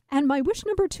 And my wish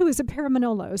number 2 is a pair of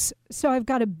Manolos. So I've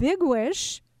got a big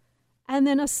wish and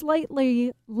then a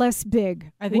slightly less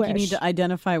big I think wish. You need to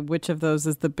identify which of those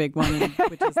is the big one and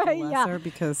which is the lesser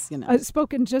because,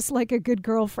 spoken just like a good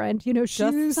girlfriend.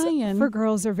 Shoes for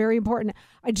girls are very important.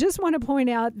 I just want to point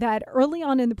out that early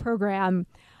on in the program,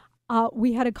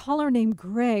 we had a caller named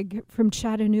Greg from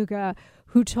Chattanooga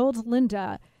who told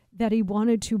Linda that he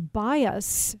wanted to buy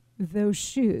us those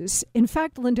shoes. In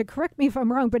fact, Linda, correct me if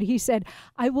I'm wrong, but he said,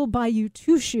 I will buy you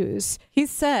 2 shoes. He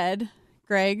said,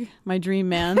 Greg, my dream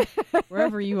man,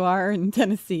 wherever you are in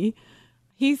Tennessee,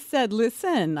 he said,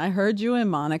 listen, I heard you and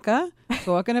Monica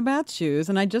talking about shoes,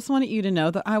 and I just wanted you to know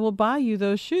that I will buy you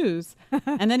those shoose.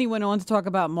 And then he went on to talk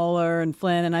about Mueller and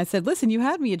Flynn, and I said, listen, you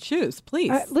had me at shoes.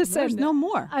 Please, listen, there's no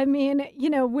more. I mean,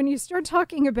 when you start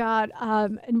talking about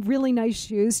really nice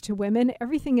shoes to women,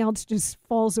 everything else just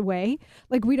falls away.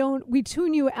 Like we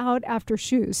tune you out after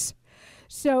shoes.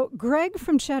 So, Greg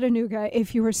from Chattanooga,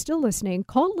 if you are still listening,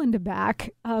 call Linda back,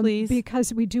 please,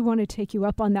 because we do want to take you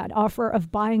up on that offer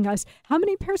of buying us how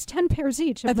many pairs? 10 pairs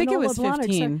each. I think it was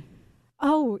 15.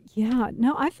 Oh, yeah.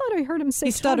 No, I thought I heard him say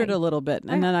He stuttered 20. a little bit,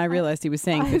 and then I realized he was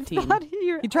saying 15.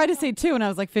 He tried to say 2, and I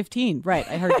was like, 15. Right,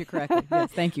 I heard you correctly.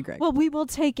 Yes, thank you, Greg. Well, we will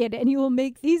take it, and you will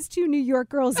make these 2 New York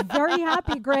girls very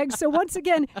happy, Greg. So once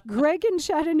again, Greg in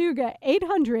Chattanooga,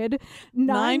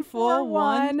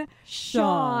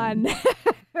 800-941-SEAN.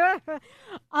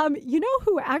 You know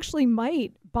who actually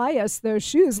might buy us those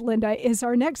shoes, Linda, is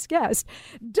our next guest,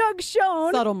 Doug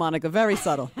Schoen. Subtle, Monica, very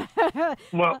subtle.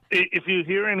 Well, if you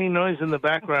hear any noise in the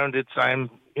background, I'm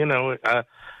in the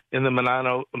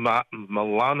Manolo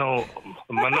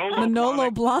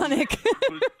Blahnik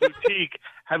boutique,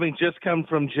 having just come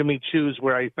from Jimmy Choo's,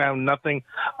 where I found nothing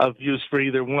of use for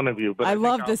either one of you. But I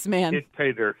love this man. It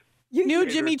paid her. You knew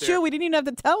Jimmy Choo. We didn't even have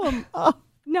to tell him. Oh.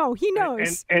 No, he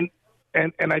knows.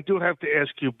 And I do have to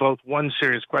ask you both one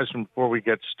serious question before we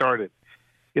get started.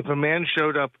 If a man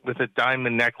showed up with a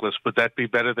diamond necklace, would that be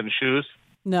better than shoes?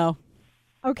 No.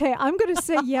 Okay, I'm going to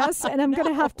say yes, and I'm going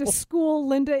to have to school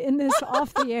Linda in this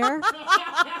off the air.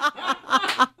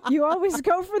 You always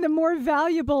go for the more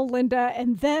valuable, Linda,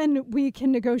 and then we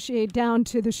can negotiate down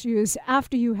to the shoes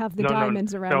after you have the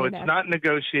diamonds around your neck. No, it's not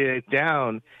negotiate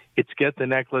down. It's get the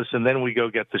necklace, and then we go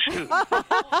get the shoes.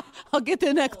 I'll get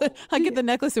the necklace. I'll get the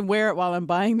necklace and wear it while I'm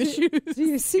buying the shoes. Do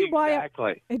you see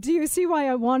exactly. Do you see why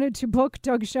I wanted to book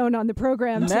Doug Schoen on the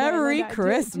program today? Merry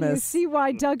Christmas. Do you see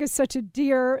why Doug is such a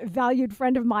dear, valued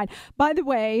friend of mine? By the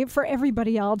way, for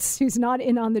everybody else who's not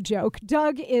in on the joke,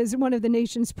 Doug is one of the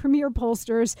nation's premier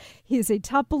pollsters. He is a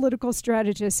top political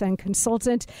strategist and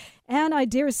consultant, and I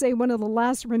dare say one of the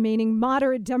last remaining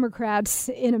moderate Democrats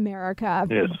in America.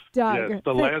 Yes, Doug. Yes,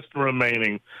 the last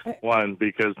remaining one,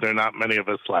 because there are not many of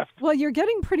us left. Well, you're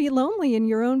getting pretty lonely in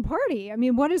your own party. I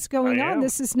mean, what is going on?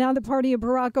 This is now the party of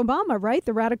Barack Obama, right?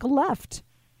 The radical left.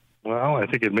 Well, I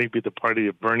think it may be the party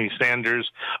of Bernie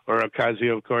Sanders or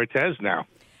Ocasio-Cortez now.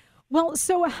 Well,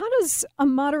 so how does a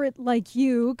moderate like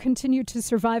you continue to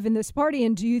survive in this party?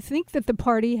 And do you think that the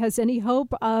party has any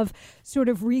hope of sort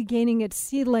of regaining its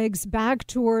sea legs back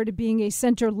toward being a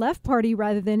center-left party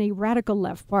rather than a radical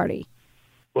left party?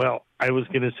 Well, I was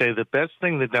going to say the best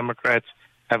thing the Democrats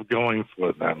have going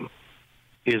for them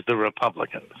is the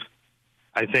Republicans.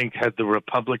 I think had the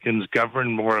Republicans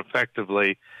governed more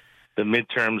effectively, the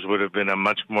midterms would have been a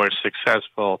much more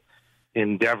successful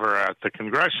endeavor at the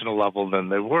congressional level than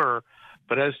they were.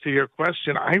 But as to your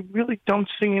question, I really don't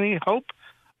see any hope.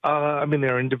 I mean,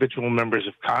 there are individual members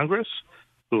of Congress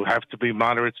who have to be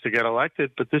moderates to get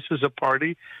elected, but this is a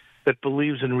party that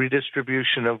believes in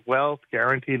redistribution of wealth,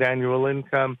 guaranteed annual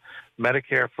income,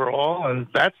 Medicare for all, and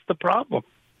that's the problem.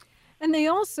 And they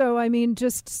also, I mean,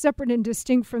 just separate and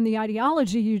distinct from the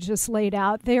ideology you just laid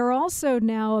out, they are also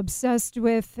now obsessed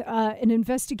with an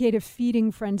investigative feeding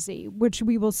frenzy, which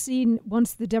we will see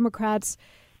once the Democrats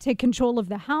take control of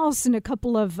the House in a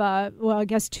couple of,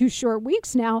 2 short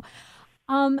weeks now.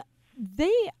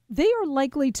 They are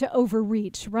likely to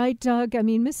overreach, right, Doug? I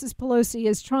mean, Mrs. Pelosi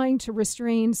is trying to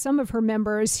restrain some of her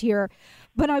members here,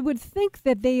 but I would think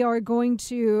that they're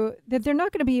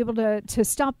not going to be able to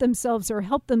stop themselves or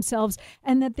help themselves,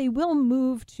 and that they will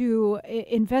move to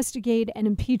investigate and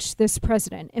impeach this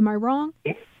president. Am I wrong?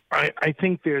 I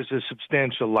think there's a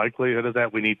substantial likelihood of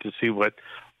that. We need to see what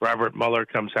Robert Mueller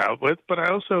comes out with. But I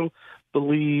also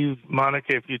believe,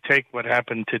 Monica, if you take what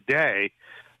happened today,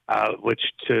 which,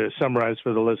 to summarize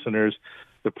for the listeners,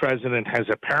 the president has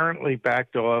apparently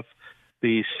backed off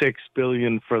the $6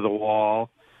 billion for the wall.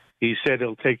 He said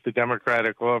he'll take the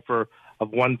Democratic offer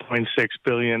of $1.6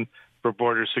 billion for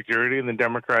border security, and the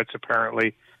Democrats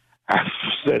apparently have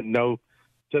said no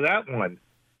to that one.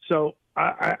 So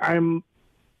I'm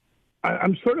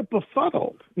sort of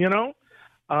befuddled, you know.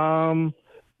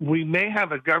 We may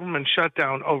have a government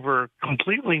shutdown over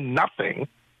completely nothing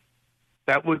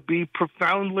that would be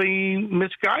profoundly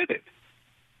misguided.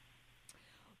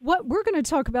 What we're going to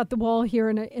talk about the wall here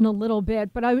in a little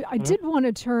bit, but I did want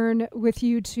to turn with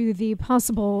you to the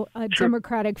possible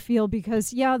Democratic field,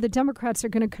 because, the Democrats are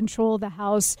going to control the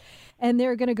House, and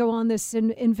they're going to go on this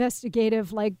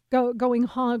investigative, going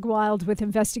hog wild with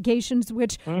investigations,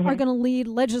 which are going to lead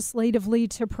legislatively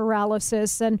to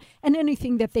paralysis, and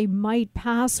anything that they might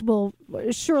pass will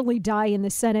surely die in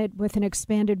the Senate with an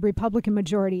expanded Republican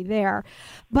majority there.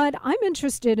 But I'm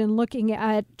interested in looking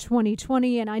at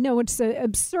 2020, and I know it's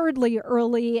absurdly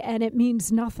early and it means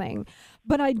nothing.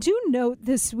 But I do note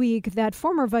this week that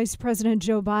former Vice President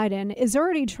Joe Biden is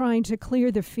already trying to clear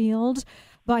the field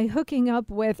by hooking up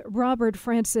with Robert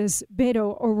Francis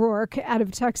Beto O'Rourke out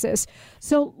of Texas.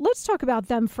 So let's talk about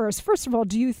them first. First of all,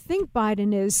 do you think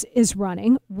Biden is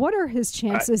running? What are his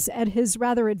chances at his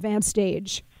rather advanced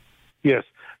age? Yes.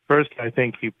 First, I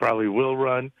think he probably will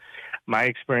run. My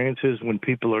experience is when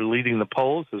people are leading the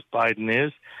polls, as Biden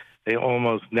is, they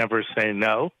almost never say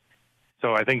no.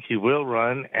 So I think he will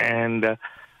run, and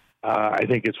I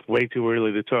think it's way too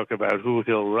early to talk about who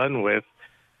he'll run with.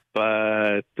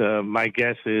 But my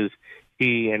guess is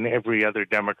he and every other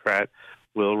Democrat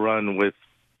will run with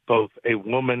both a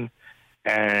woman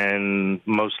and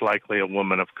most likely a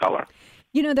woman of color.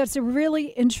 You know, that's a really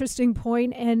interesting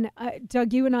point. And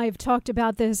Doug, you and I have talked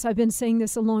about this. I've been saying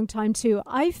this a long time, too.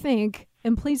 I think,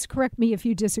 and please correct me if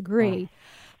you disagree,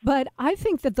 but I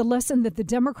think that the lesson that the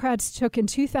Democrats took in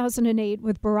 2008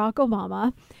 with Barack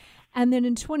Obama and then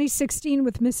in 2016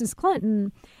 with Mrs.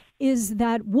 Clinton is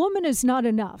that woman is not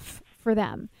enough for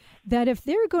them. That if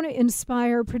they're going to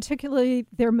inspire particularly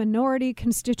their minority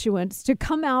constituents to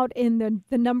come out in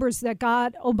the numbers that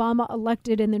got Obama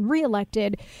elected and then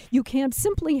reelected, you can't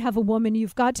simply have a woman.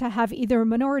 You've got to have either a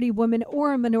minority woman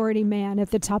or a minority man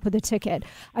at the top of the ticket.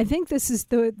 I think this is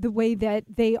the way that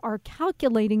they are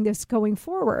calculating this going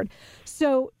forward.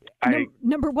 So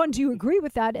number one, do you agree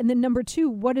with that? And then number two,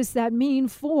 what does that mean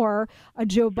for a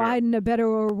Joe Biden, a Beto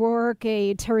O'Rourke,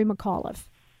 a Terry McAuliffe?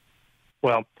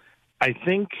 Well, I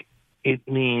think it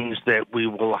means that we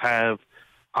will have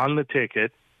on the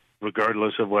ticket,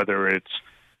 regardless of whether it's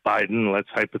Biden, let's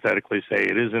hypothetically say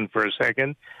it isn't for a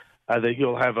second, that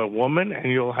you'll have a woman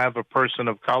and you'll have a person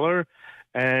of color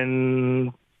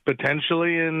and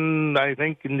potentially, and I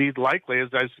think indeed likely, as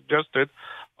I suggested,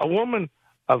 a woman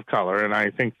of color. And I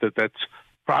think that that's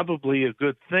probably a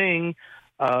good thing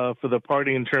for the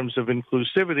party in terms of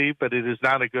inclusivity, but it is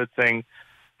not a good thing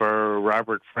for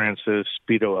Robert Francis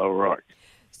Beto O'Rourke.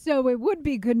 So it would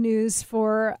be good news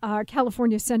for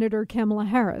California Senator Kamala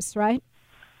Harris, right?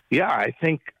 Yeah, I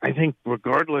think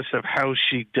regardless of how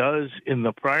she does in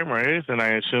the primaries, and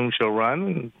I assume she'll run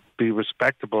and be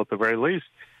respectable at the very least,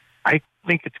 I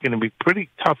think it's going to be pretty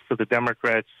tough for the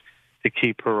Democrats to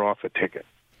keep her off a ticket.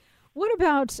 What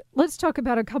about, let's talk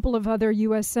about a couple of other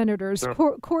U.S. senators,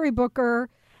 sure. Cory Booker,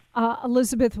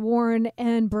 Elizabeth Warren,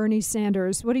 and Bernie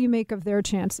Sanders. What do you make of their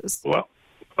chances? Well,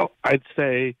 I'd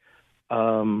say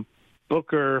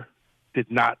Booker did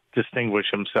not distinguish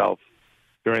himself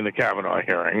during the Kavanaugh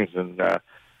hearings, and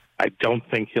I don't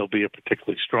think he'll be a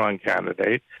particularly strong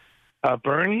candidate.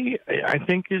 Bernie, I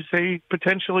think, is a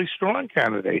potentially strong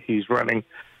candidate. He's running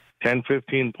 10,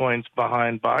 15 points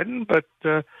behind Biden, but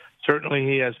certainly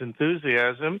he has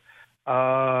enthusiasm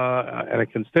and a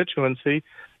constituency.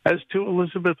 As to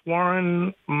Elizabeth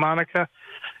Warren, Monica,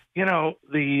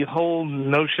 the whole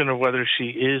notion of whether she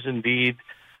is indeed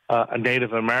a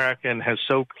Native American has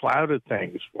so clouded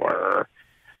things for her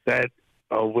that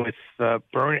with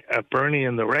Bernie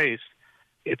in the race,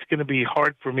 it's going to be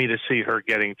hard for me to see her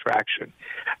getting traction.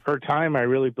 Her time, I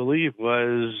really believe,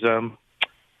 was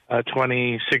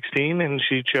 2016, and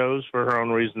she chose for her own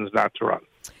reasons not to run.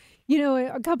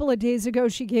 A couple of days ago,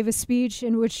 she gave a speech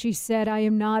in which she said, "I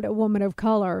am not a woman of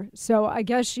color." So I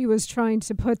guess she was trying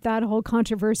to put that whole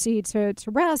controversy to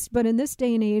rest. But in this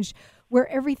day and age where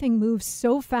everything moves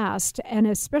so fast, and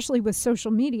especially with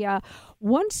social media,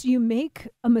 once you make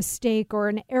a mistake or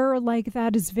an error like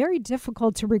that, it's very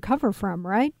difficult to recover from,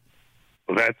 right?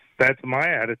 Well, that's my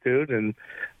attitude. And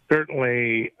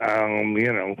certainly,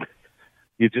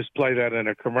 you just play that in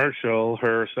a commercial,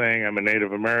 her saying, "I'm a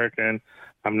Native American,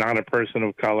 I'm not a person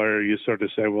of color." You sort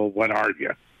of say, well, what are you?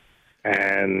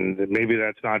 And maybe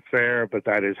that's not fair, but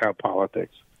that is how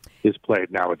politics is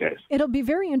played nowadays. It'll be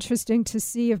very interesting to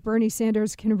see if Bernie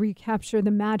Sanders can recapture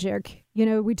the magic.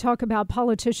 We talk about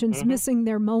politicians missing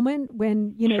their moment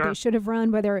when, Sure. they should have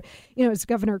run, whether, it's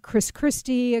Governor Chris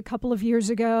Christie a couple of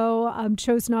years ago,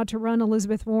 chose not to run,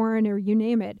 Elizabeth Warren, or you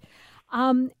name it.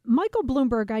 Michael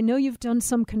Bloomberg, I know you've done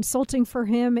some consulting for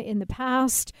him in the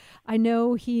past. I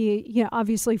know he,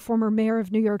 obviously former mayor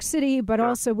of New York City, but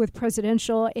also with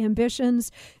presidential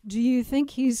ambitions. Do you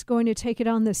think he's going to take it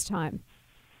on this time?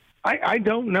 I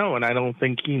don't know, and I don't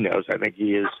think he knows. I think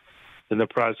he is in the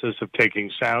process of taking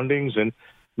soundings and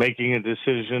making a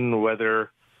decision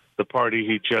whether the party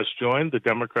he just joined, the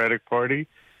Democratic Party,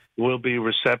 will be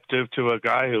receptive to a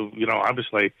guy who,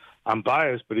 obviously I'm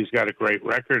biased, but he's got a great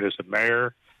record as a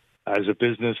mayor, as a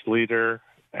business leader,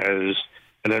 as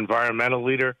an environmental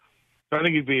leader. So I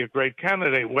think he'd be a great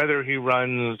candidate. Whether he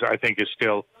runs, I think, is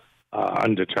still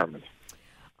undetermined.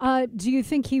 Do you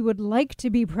think he would like to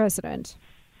be president?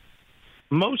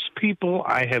 Most people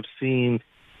I have seen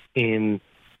in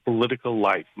political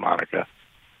life, Monica,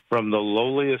 from the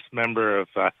lowliest member of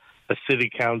a city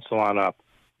council on up,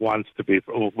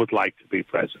 would like to be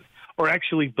president, or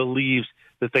actually believes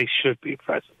that they should be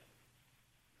president.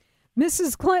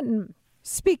 Mrs. Clinton,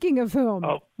 speaking of whom,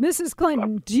 Mrs.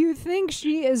 Clinton, do you think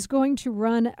she is going to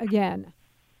run again?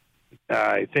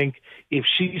 I think if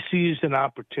she sees an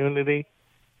opportunity,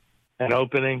 an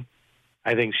opening,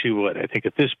 I think she would. I think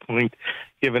at this point,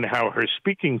 given how her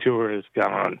speaking tour has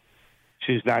gone,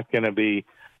 she's not going to be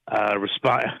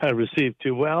received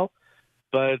too well,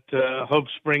 but hope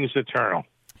springs eternal.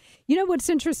 What's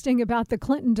interesting about the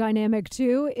Clinton dynamic,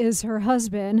 too, is her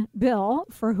husband, Bill,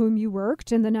 for whom you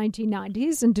worked in the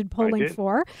 1990s and did polling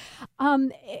for.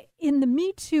 In the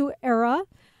Me Too era,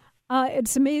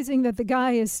 it's amazing that the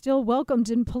guy is still welcomed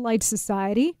in polite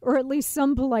society, or at least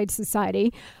some polite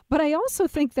society. But I also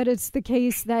think that it's the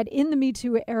case that in the Me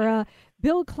Too era,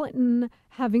 Bill Clinton,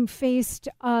 having faced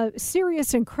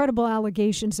serious and credible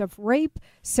allegations of rape,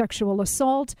 sexual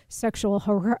assault, sexual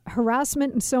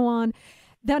harassment, and so on,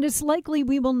 that it's likely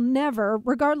we will never,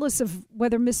 regardless of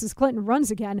whether Mrs. Clinton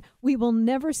runs again, we will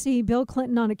never see Bill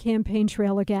Clinton on a campaign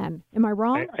trail again. Am I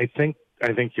wrong? I think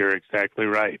you're exactly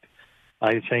right.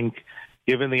 I think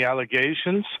given the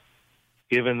allegations,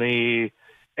 given the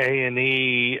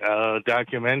A&E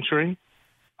documentary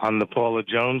on the Paula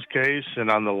Jones case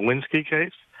and on the Lewinsky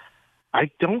case,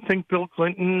 I don't think Bill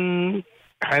Clinton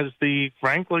has the,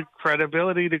 frankly,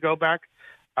 credibility to go back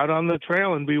out on the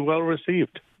trail and be well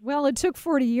received. Well, it took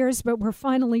 40 years, but we're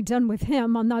finally done with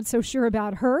him. I'm not so sure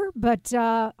about her, but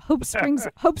hope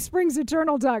springs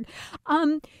eternal, Doug.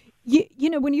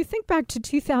 When you think back to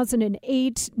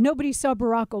 2008, nobody saw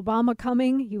Barack Obama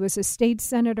coming. He was a state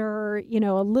senator,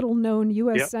 a little-known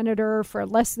U.S. senator for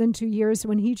less than 2 years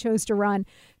when he chose to run.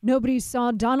 Nobody saw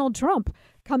Donald Trump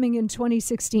coming in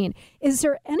 2016. Is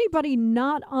there anybody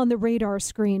not on the radar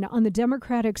screen on the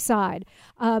Democratic side,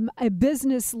 a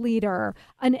business leader,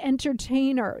 an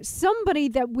entertainer, somebody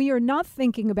that we are not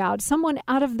thinking about, someone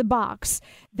out of the box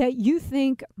that you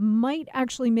think might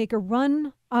actually make a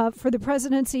run for the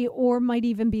presidency or might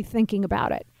even be thinking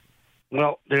about it?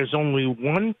 Well, there's only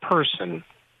one person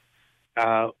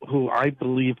who I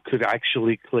believe could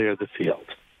actually clear the field.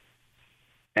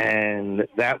 And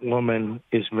that woman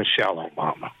is Michelle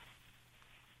Obama.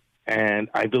 And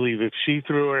I believe if she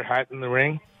threw her hat in the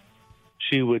ring,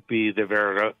 she would be the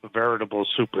veritable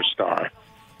superstar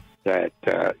that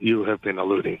you have been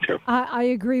alluding to. I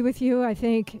agree with you. I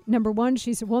think, number one,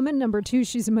 she's a woman. Number two,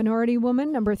 she's a minority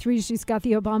woman. Number three, she's got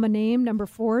the Obama name. Number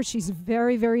four, she's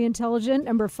very, very intelligent.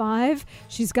 Number five,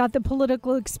 she's got the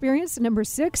political experience. Number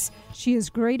six, she is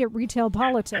great at retail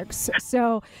politics.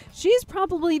 So she's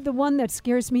probably the one that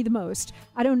scares me the most.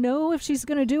 I don't know if she's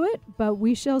going to do it, but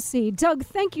we shall see. Doug,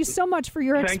 thank you so much for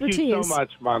your expertise. Thank you so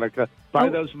much, Monica. Buy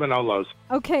those Manolos.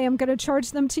 Okay, I'm going to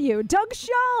charge them to you. Doug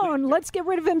Schoen, let's get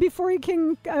rid of him before he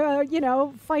can,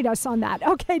 fight us on that.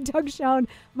 Okay, Doug Schoen,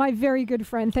 my very good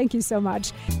friend. Thank you so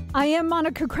much. I am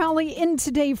Monica Crowley, in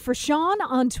today for Sean,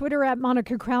 on Twitter at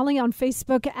Monica Crowley, on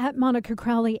Facebook at Monica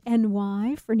Crowley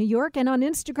NY for New York, and on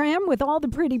Instagram with all the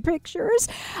pretty pictures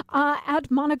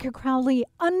at Monica Crowley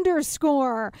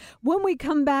 _. When we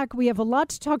come back, we have a lot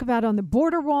to talk about on the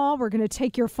border wall. We're going to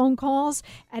take your phone calls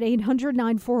at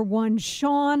 800-941-SEAN.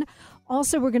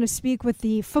 Also, we're going to speak with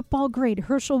the football great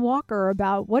Herschel Walker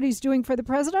about what he's doing for the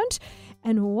president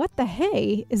and what the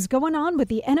hey is going on with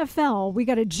the NFL. We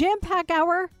got a jam-packed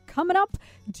hour coming up.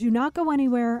 Do not go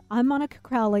anywhere. I'm Monica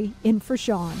Crowley, in for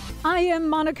Sean. I am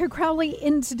Monica Crowley,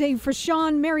 in today for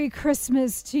Sean. Merry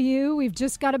Christmas to you. We've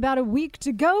just got about a week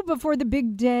to go before the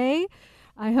big day.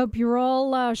 I hope you're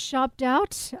all shopped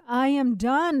out. I am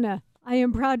done. I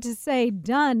am proud to say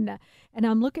done. And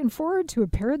I'm looking forward to a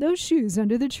pair of those shoes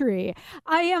under the tree.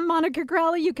 I am Monica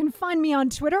Crowley. You can find me on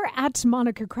Twitter at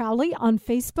Monica Crowley, on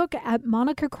Facebook at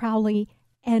Monica Crowley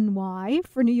NY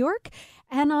for New York,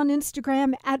 and on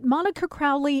Instagram at Monica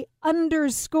Crowley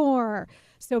 _.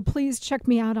 So please check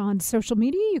me out on social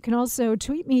media. You can also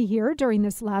tweet me here during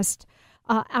this last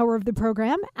hour of the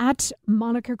program at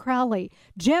Monica Crowley.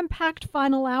 Jam-packed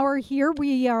final hour here.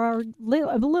 We are a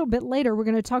little bit later. We're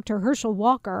going to talk to Herschel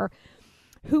Walker,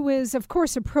 who is, of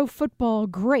course, a pro football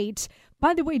great.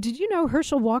 By the way, did you know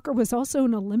Herschel Walker was also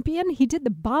an Olympian? He did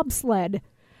the bobsled.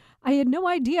 I had no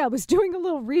idea. I was doing a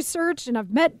little research, and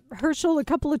I've met Herschel a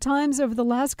couple of times over the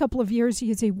last couple of years. He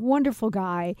is a wonderful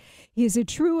guy. He is a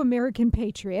true American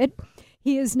patriot.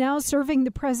 He is now serving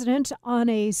the president on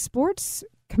a sports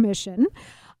commission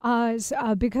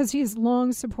because he has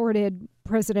long supported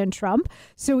President Trump.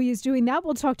 So he is doing that.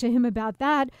 We'll talk to him about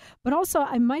that. But also,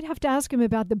 I might have to ask him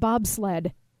about the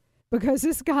bobsled, because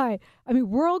this guy,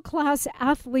 world-class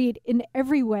athlete in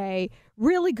every way,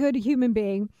 really good human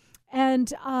being,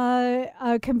 and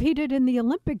competed in the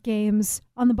Olympic Games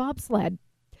on the bobsled.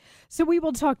 So we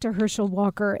will talk to Herschel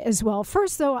Walker as well.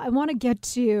 First, though, I want to get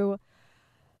to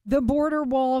the border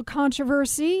wall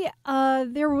controversy.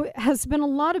 There has been a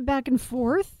lot of back and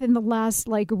forth in the last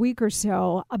week or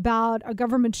so about a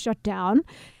government shutdown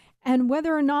and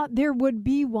whether or not there would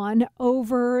be one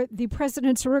over the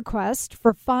president's request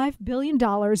for $5 billion,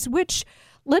 which,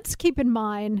 let's keep in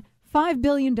mind, $5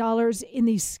 billion in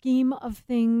the scheme of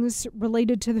things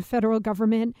related to the federal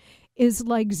government is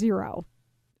like zero.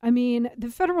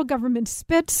 The federal government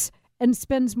spits and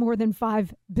spends more than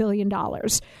 $5 billion.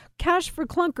 Cash for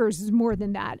clunkers is more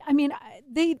than that.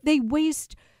 They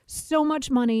waste so much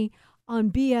money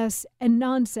on BS and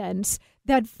nonsense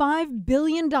that $5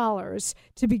 billion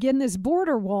to begin this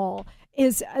border wall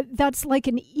that's like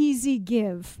an easy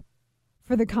give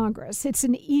for the Congress. It's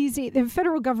the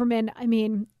federal government,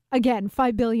 again,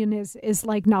 $5 billion is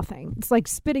like nothing. It's like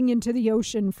spitting into the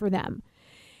ocean for them.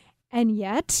 And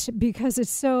yet, because it's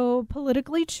so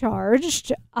politically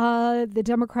charged, the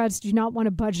Democrats do not want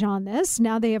to budge on this.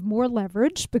 Now they have more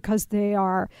leverage because they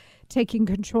are taking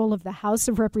control of the House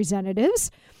of Representatives.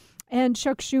 And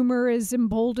Chuck Schumer is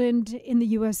emboldened in the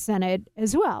U.S. Senate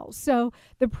as well. So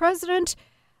the president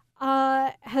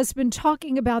has been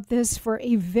talking about this for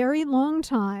a very long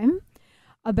time,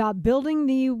 about building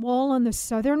the wall on the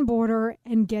southern border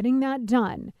and getting that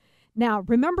done. Now,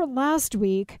 remember last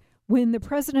week, when the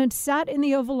president sat in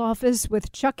the Oval Office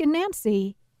with Chuck and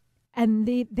Nancy, and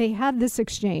they had this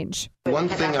exchange. One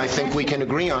thing I think we can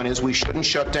agree on is we shouldn't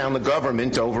shut down the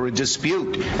government over a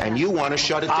dispute. And you want to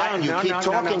shut it down. You keep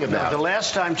talking about it. The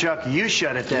last time, Chuck, you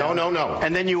shut it down. No.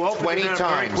 And then you opened it up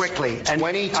very quickly. And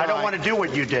 20 times. I don't want to do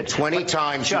what you did. 20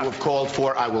 times Chuck, you have called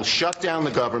for, I will shut down the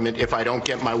government if I don't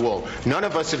get my wall. None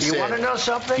of us have said it. You want to know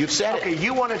something? You've said it. Okay,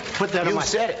 you want to put that on my... You've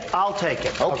said it. I'll take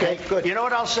it. Okay, good. You know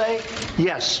what I'll say?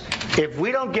 Yes. If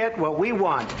we don't get what we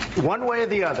want, one way or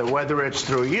the other, whether it's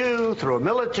through you, through a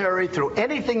military, through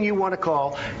anything you want want to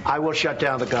call, I will shut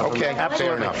down the government. Okay,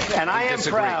 absolutely. fair enough. And I am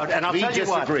disagree. proud, and I'll We tell you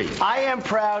what, disagree. I am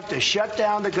proud to shut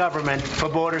down the government for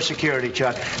border security,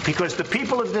 Chuck, because the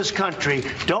people of this country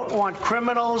don't want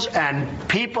criminals and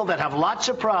people that have lots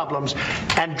of problems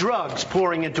and drugs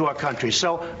pouring into our country.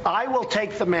 So I will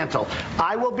take the mantle.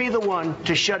 I will be the one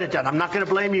to shut it down. I'm not going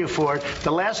to blame you for it.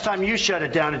 The last time you shut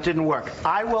it down, it didn't work.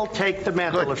 I will take the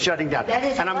mantle of shutting down.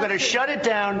 And I'm going to shut it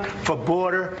down for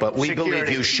border But we security.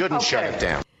 believe you shouldn't shut it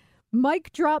down.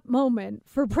 Mic drop moment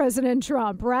for President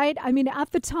Trump, right? I mean,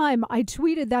 at the time, I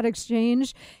tweeted that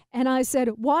exchange and I said,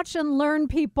 watch and learn,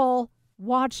 people.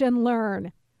 Watch and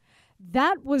learn.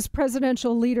 That was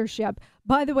presidential leadership.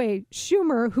 By the way,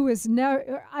 Schumer, who is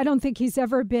never, I don't think he's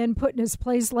ever been put in his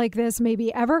place like this,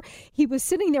 maybe ever. He was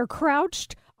sitting there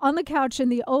crouched on the couch in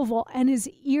the Oval, and his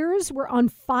ears were on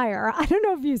fire. I don't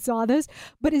know if you saw this,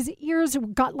 but his ears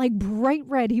got like bright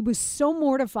red. He was so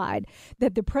mortified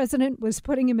that the president was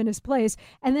putting him in his place.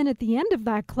 And then at the end of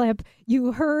that clip,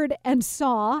 you heard and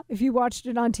saw, if you watched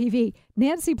it on TV,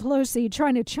 Nancy Pelosi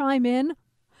trying to chime in.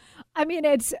 I mean,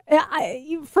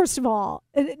 first of all,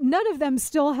 none of them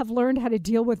still have learned how to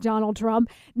deal with Donald Trump.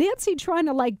 Nancy trying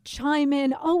to like chime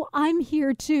in, oh, I'm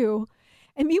here too.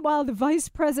 And meanwhile, the vice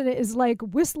president is like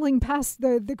whistling past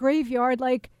the graveyard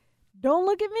like, don't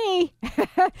look at me.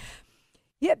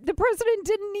 Yet the president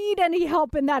didn't need any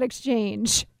help in that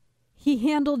exchange. He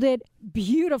handled it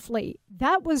beautifully.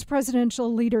 That was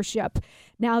presidential leadership.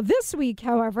 Now, this week,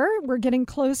 however, we're getting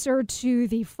closer to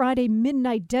the Friday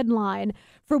midnight deadline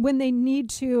for when they need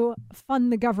to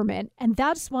fund the government. And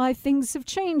that's why things have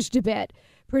changed a bit,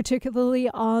 particularly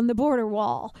on the border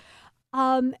wall.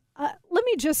 Let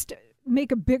me just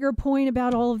make a bigger point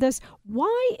about all of this.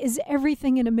 Why is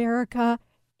everything in America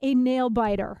a nail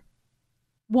biter?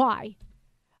 Why?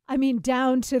 I mean,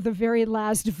 down to the very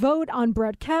last vote on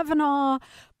Brett Kavanaugh,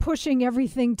 pushing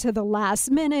everything to the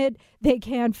last minute. They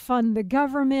can't fund the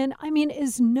government. I mean,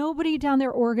 is nobody down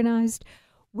there organized?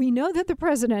 We know that the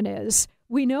president is.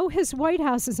 We know his White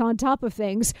House is on top of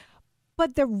things.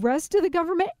 But the rest of the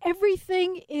government,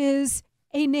 everything is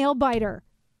a nail biter.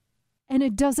 And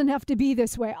it doesn't have to be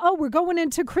this way. Oh, we're going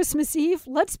into Christmas Eve.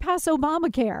 Let's pass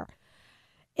Obamacare.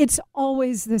 It's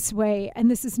always this way. And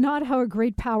this is not how a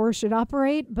great power should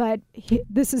operate, but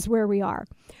this is where we are.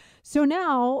 So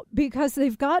now, because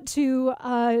they've got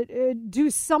to do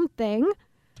something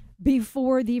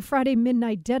before the Friday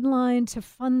midnight deadline to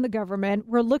fund the government,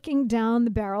 we're looking down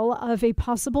the barrel of a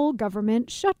possible government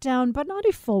shutdown, but not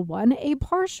a full one, a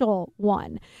partial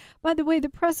one. By the way, the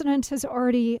president has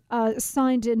already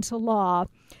signed into law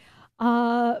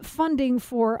funding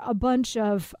for a bunch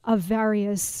of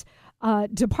various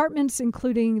departments,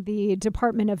 including the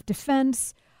Department of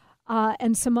Defense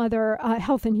and some other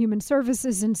Health and Human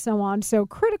Services and so on. So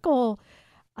critical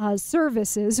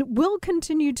services will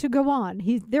continue to go on.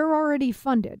 They're already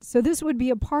funded. So this would be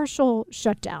a partial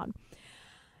shutdown.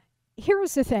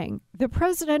 Here's the thing. The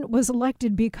president was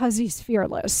elected because he's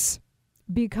fearless,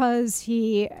 because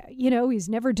he's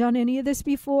never done any of this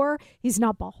before. He's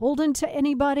not beholden to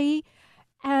anybody.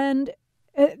 And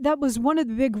that was one of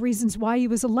the big reasons why he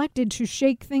was elected, to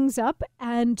shake things up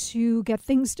and to get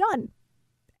things done,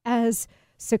 as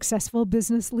successful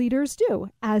business leaders do,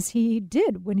 as he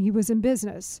did when he was in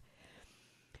business.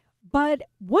 But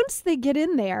once they get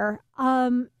in there,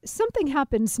 something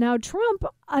happens. Now, Trump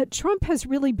has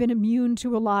really been immune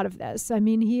to a lot of this. I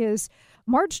mean, he has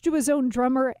marched to his own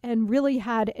drummer and really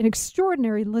had an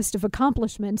extraordinary list of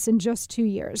accomplishments in just 2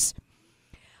 years.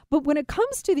 But when it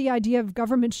comes to the idea of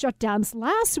government shutdowns,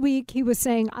 last week he was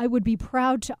saying, I would be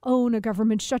proud to own a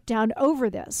government shutdown over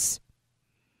this.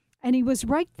 And he was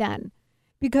right then.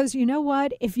 Because you know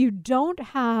what? If you don't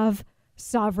have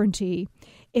sovereignty,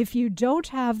 if you don't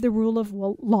have the rule of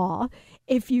law,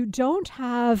 if you don't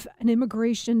have an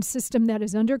immigration system that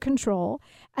is under control,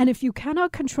 and if you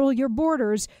cannot control your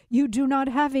borders, you do not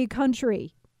have a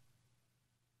country.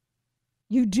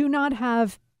 You do not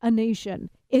have a nation.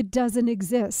 It doesn't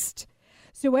exist.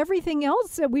 So everything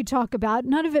else that we talk about,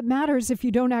 none of it matters if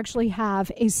you don't actually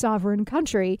have a sovereign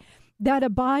country that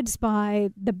abides by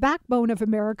the backbone of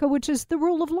America, which is the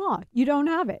rule of law. You don't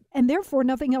have it, and therefore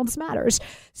nothing else matters.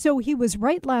 So he was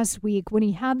right last week when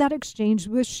he had that exchange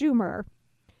with Schumer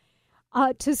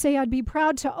to say, I'd be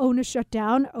proud to own a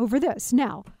shutdown over this.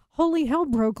 Now, holy hell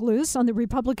broke loose on the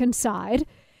Republican side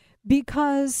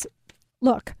because,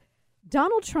 look,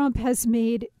 Donald Trump has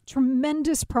made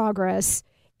tremendous progress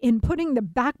in putting the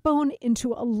backbone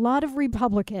into a lot of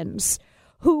Republicans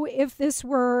who, if this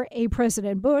were a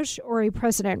President Bush or a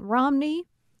President Romney,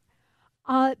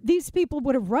 these people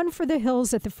would have run for the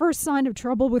hills at the first sign of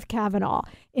trouble with Kavanaugh.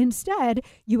 Instead,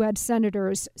 you had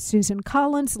Senators Susan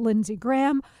Collins, Lindsey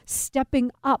Graham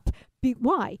stepping up.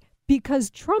 Why? Because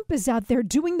Trump is out there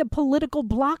doing the political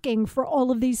blocking for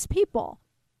all of these people.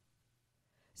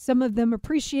 Some of them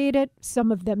appreciate it.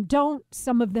 Some of them don't.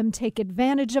 Some of them take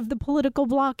advantage of the political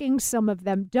blocking. Some of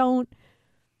them don't.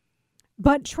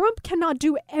 But Trump cannot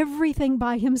do everything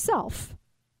by himself.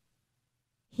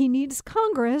 He needs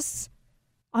Congress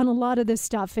on a lot of this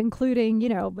stuff, including,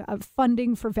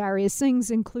 funding for various things,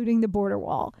 including the border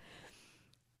wall.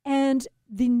 And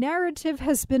the narrative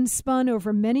has been spun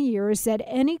over many years that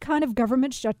any kind of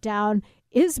government shutdown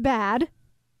is bad.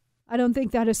 I don't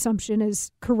think that assumption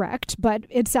is correct, but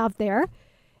it's out there.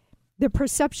 The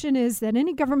perception is that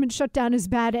any government shutdown is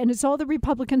bad, and it's all the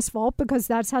Republicans' fault because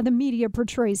that's how the media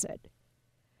portrays it.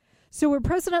 So a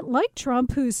president like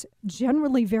Trump, who's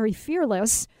generally very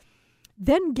fearless,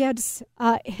 then gets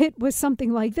hit with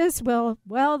something like this. Well,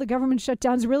 the government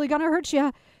shutdown's really going to hurt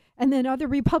you. And then other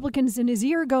Republicans in his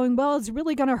ear going, well, it's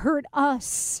really going to hurt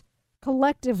us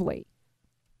collectively.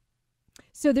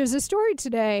 So there's a story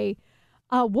today,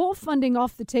 wall funding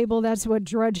off the table. That's what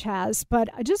Drudge has. But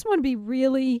I just want to be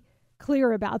really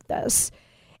clear about this.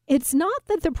 It's not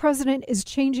that the president is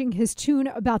changing his tune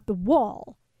about the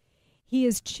wall. He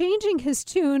is changing his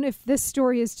tune, if this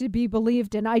story is to be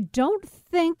believed. And I don't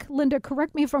think, Linda,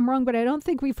 correct me if I'm wrong, but I don't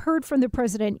think we've heard from the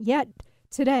president yet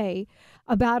today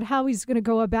about how he's going to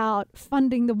go about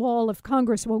funding the wall if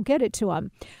Congress won't get it to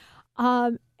him.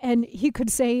 And he could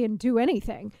say and do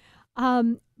anything.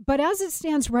 But as it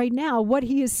stands right now, what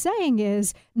he is saying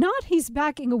is not he's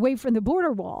backing away from the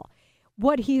border wall.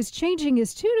 What he is changing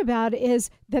his tune about is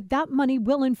that money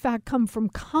will, in fact, come from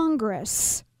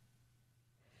Congress.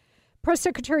 Press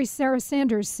Secretary Sarah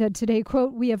Sanders said today,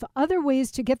 quote, "We have other ways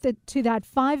to get to that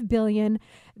 $5 billion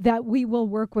that we will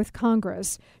work with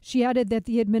Congress." She added that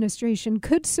the administration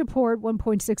could support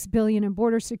 $1.6 billion in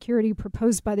border security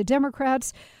proposed by the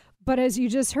Democrats. But as you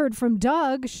just heard from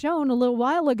Doug Schoen a little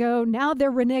while ago, now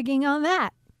they're reneging on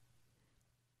that.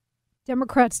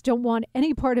 Democrats don't want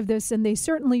any part of this, and they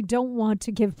certainly don't want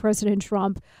to give President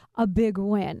Trump a big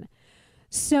win.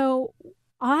 So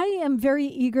I am very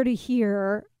eager to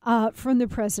hear from the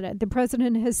president. The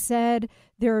president has said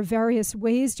there are various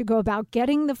ways to go about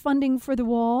getting the funding for the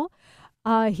wall.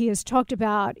 He has talked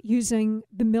about using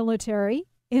the military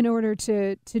in order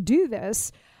to do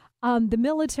this. The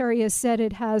military has said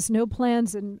it has no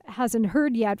plans and hasn't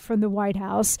heard yet from the White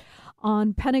House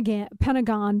on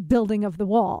Pentagon building of the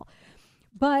wall.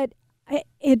 But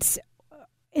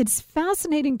it's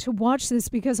fascinating to watch this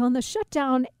because on the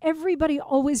shutdown, everybody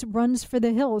always runs for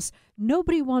the hills.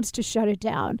 Nobody wants to shut it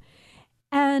down.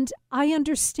 And I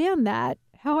understand that.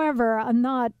 However, I'm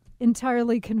not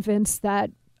entirely convinced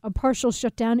that a partial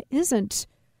shutdown isn't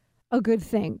a good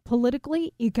thing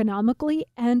politically, economically,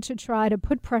 and to try to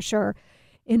put pressure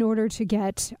in order to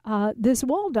get this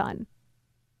wall done.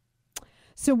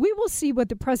 So we will see what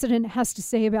the president has to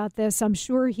say about this. I'm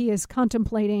sure he is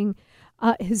contemplating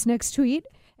his next tweet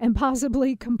and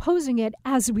possibly composing it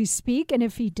as we speak. And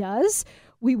if he does,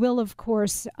 we will, of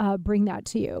course, bring that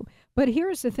to you. But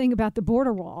here's the thing about the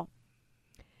border wall.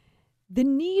 The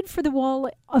need for the wall,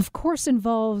 of course,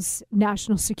 involves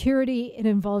national security. It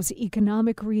involves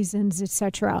economic reasons,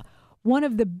 etc. One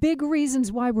of the big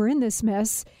reasons why we're in this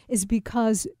mess is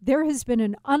because there has been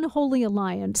an unholy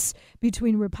alliance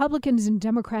between Republicans and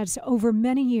Democrats over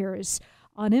many years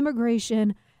on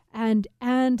immigration and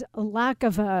a lack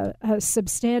of a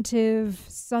substantive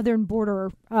southern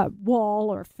border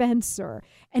wall or fence or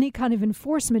any kind of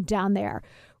enforcement down there.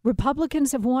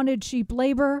 Republicans have wanted cheap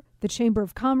labor, the Chamber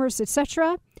of Commerce,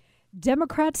 etc.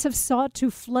 Democrats have sought to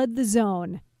flood the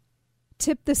zone,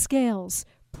 tip the scales,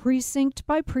 precinct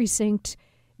by precinct,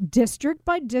 district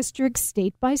by district,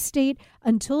 state by state,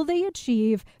 until they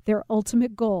achieve their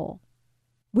ultimate goal,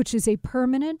 which is a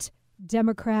permanent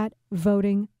Democrat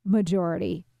voting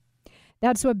majority.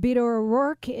 That's what Beto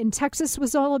O'Rourke in Texas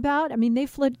was all about. I mean, they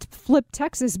flipped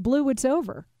Texas blue. It's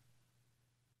over.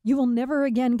 You will never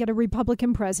again get a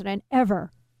Republican president,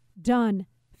 ever. Done.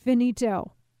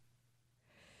 Finito.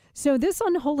 So this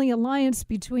unholy alliance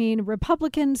between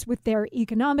Republicans with their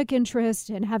economic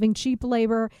interest and having cheap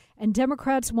labor and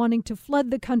Democrats wanting to flood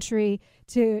the country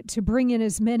to bring in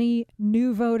as many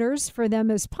new voters for them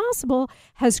as possible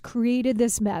has created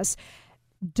this mess.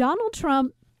 Donald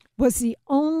Trump was the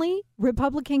only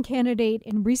Republican candidate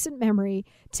in recent memory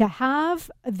to have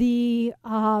the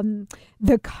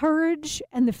courage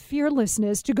and the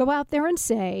fearlessness to go out there and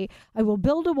say, I will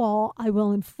build a wall. I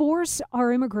will enforce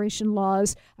our immigration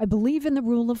laws. I believe in the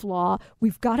rule of law.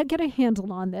 We've got to get a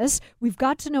handle on this. We've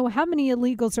got to know how many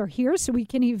illegals are here so we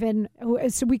can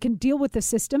deal with the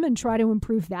system and try to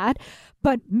improve that.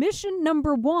 But mission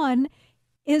number one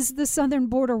is the southern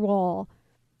border wall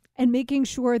and making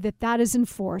sure that that is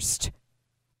enforced,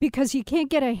 because you can't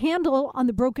get a handle on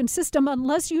the broken system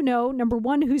unless you know, number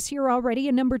one, who's here already,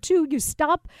 and number two, you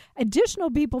stop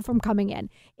additional people from coming in.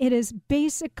 It is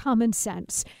basic common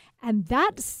sense. And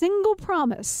that single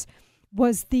promise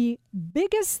was the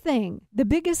biggest thing, the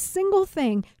biggest single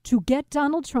thing to get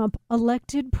Donald Trump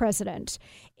elected president.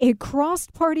 It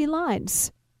crossed party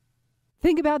lines.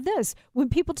 Think about this. When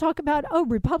people talk about,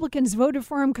 Republicans voted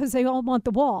for him because they all want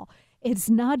the wall.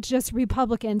 It's not just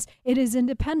Republicans. It is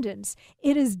independents.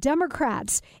 It is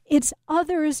Democrats. It's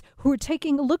others who are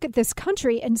taking a look at this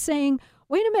country and saying,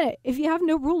 wait a minute, if you have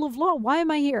no rule of law, why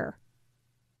am I here?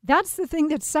 That's the thing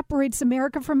that separates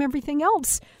America from everything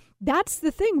else. That's the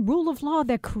thing, rule of law,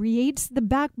 that creates the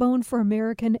backbone for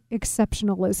American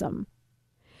exceptionalism.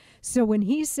 So when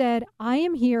he said, I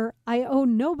am here, I owe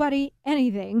nobody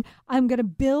anything, I'm going to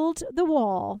build the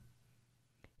wall,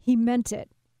 he meant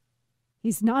it.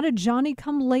 He's not a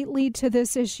Johnny-come-lately to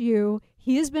this issue.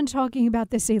 He has been talking about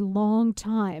this a long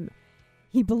time.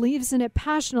 He believes in it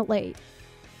passionately.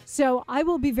 So I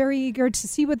will be very eager to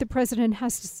see what the president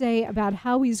has to say about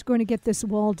how he's going to get this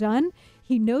wall done.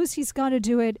 He knows he's got to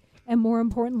do it, and more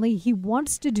importantly, he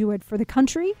wants to do it for the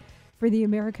country, for the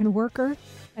American worker,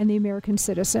 and the American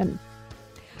citizen.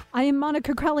 I am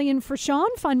Monica Crowley in for Sean.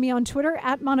 Find me on Twitter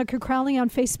at Monica Crowley, on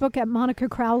Facebook at Monica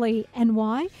Crowley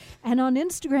NY, and on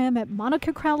Instagram at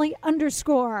Monica Crowley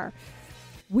 _.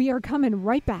 We are coming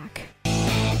right back.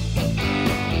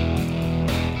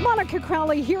 Monica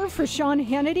Crowley here for Sean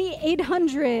Hannity,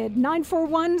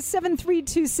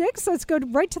 800-941-7326. Let's go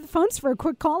right to the phones for a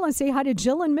quick call and say hi to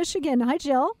Jill in Michigan. Hi,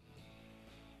 Jill.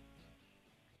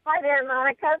 Hi there,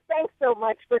 Monica. Thanks so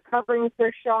much for covering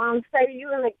for Sean. So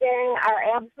you and the gang are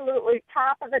absolutely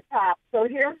top of the top. So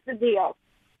here's the deal.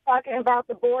 Talking about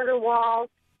the border wall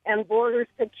and border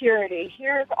security.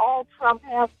 Here's all Trump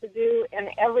has to do, and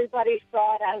everybody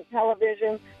saw it on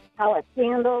television, how it's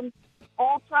handled.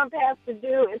 All Trump has to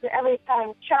do is every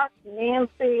time Chuck,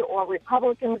 Nancy, or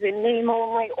Republicans in name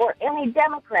only, or any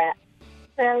Democrat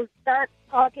says start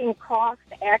talking cost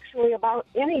actually about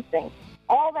anything,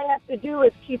 all they have to do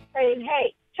is keep saying,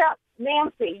 hey, Chuck,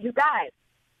 Nancy, you guys,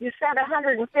 you sent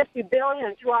 $150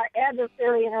 billion to our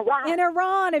adversary in Iran. In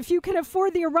Iran, if you can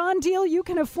afford the Iran deal, you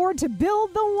can afford to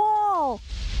build the wall.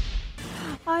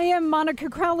 I am Monica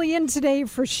Crowley in today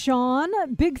for Sean.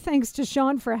 Big thanks to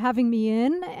Sean for having me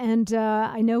in. And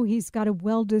I know he's got a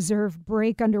well-deserved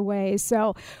break underway.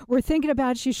 So we're thinking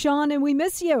about you, Sean, and we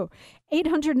miss you.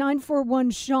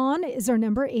 800-941-SEAN is our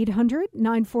number,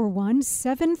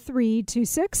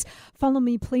 800-941-7326. Follow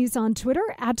me, please, on Twitter,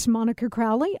 at Monica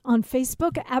Crowley, on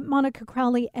Facebook, at Monica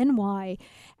Crowley NY,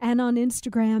 and on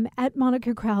Instagram, at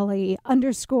Monica Crowley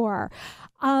 _.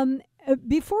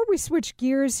 Before we switch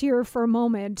gears here for a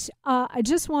moment, I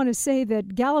just want to say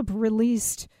that Gallup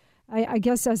released, I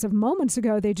guess as of moments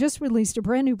ago, they just released a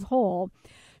brand new poll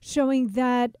showing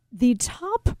that the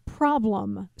top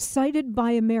problem cited by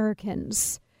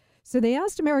Americans. So they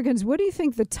asked Americans, what do you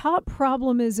think the top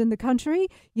problem is in the country?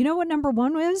 You know what number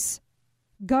one was?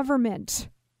 Government.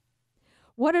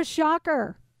 What a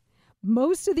shocker.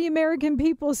 Most of the American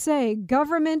people say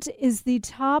government is the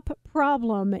top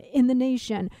problem in the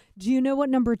nation. Do you know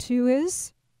what number two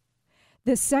is?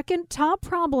 The second top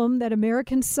problem that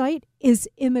Americans cite is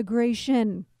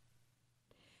immigration.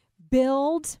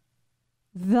 Build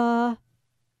the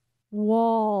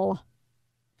wall.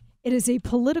 It is a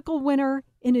political winner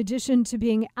in addition to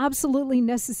being absolutely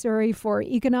necessary for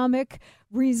economic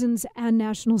reasons and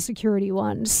national security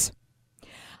ones.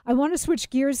 I want to switch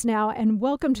gears now and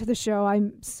welcome to the show.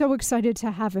 I'm so excited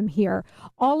to have him here.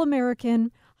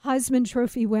 All-American, Heisman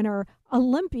Trophy winner,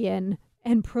 Olympian,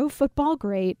 and pro football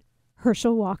great,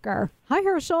 Herschel Walker. Hi,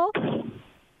 Herschel.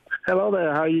 Hello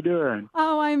there. How are you doing?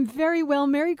 Oh, I'm very well.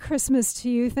 Merry Christmas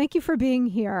to you. Thank you for being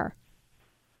here.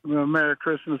 Well, Merry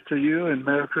Christmas to you and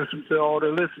Merry Christmas to all the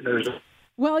listeners.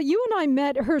 Well, you and I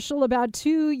met, Herschel, about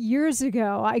 2 years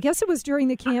ago. I guess it was during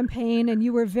the campaign, and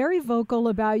you were very vocal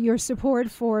about your support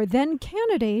for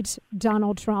then-candidate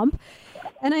Donald Trump.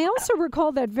 And I also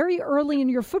recall that very early in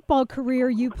your football career,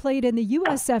 you played in the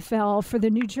USFL for the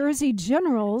New Jersey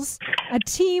Generals, a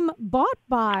team bought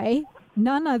by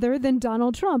None other than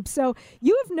Donald Trump. So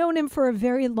you have known him for a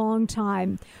very long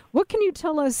time. What can you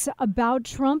tell us about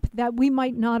Trump that we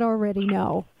might not already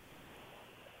know?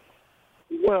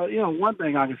 Well, one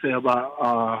thing I can say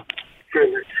about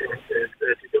President Trump is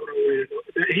that you don't always know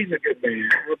that he's a good man.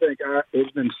 I think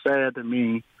it's been sad to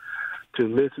me to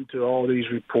listen to all these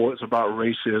reports about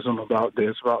racism, about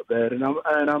this, about that,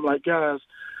 and I'm like, guys,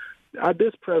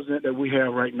 this president that we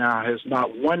have right now has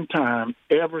not one time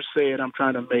ever said, I'm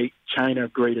trying to make China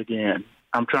great again.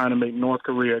 I'm trying to make North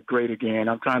Korea great again.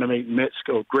 I'm trying to make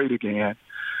Mexico great again.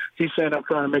 He said, I'm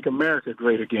trying to make America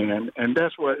great again. And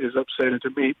that's what is upsetting to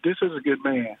me. This is a good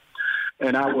man.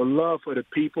 And I would love for the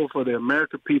people, for the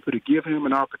American people, to give him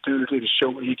an opportunity to show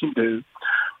what he can do.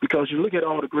 Because you look at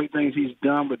all the great things he's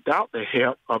done without the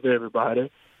help of everybody.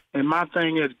 And my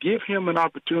thing is, give him an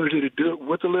opportunity to do it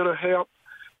with a little help.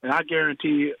 And I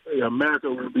guarantee America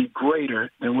will be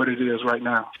greater than what it is right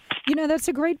now. That's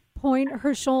a great point,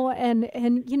 Herschel. And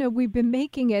we've been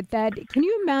making it that, can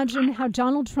you imagine how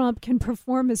Donald Trump can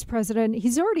perform as president?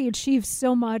 He's already achieved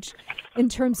so much in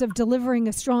terms of delivering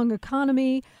a strong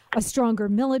economy, a stronger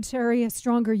military, a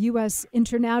stronger U.S.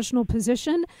 international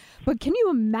position. But can you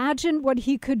imagine what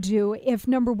he could do if,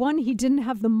 number one, he didn't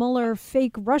have the Mueller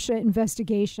fake Russia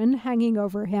investigation hanging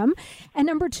over him? And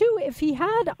number two, if he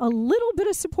had a little bit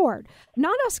of support,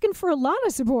 not asking for a lot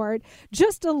of support,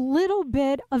 just a little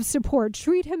bit of support,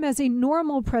 treat him as a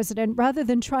normal president rather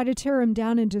than try to tear him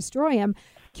down and destroy him.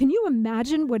 Can you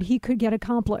imagine what he could get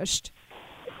accomplished?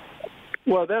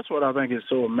 Well, that's what I think is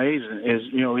so amazing is,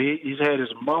 he's had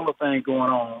this Mueller thing going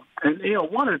on. And,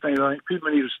 one of the things I think people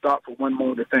need to stop for one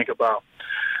moment to think about.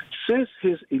 Since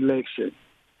his election,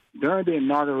 during the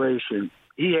inauguration,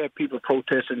 he had people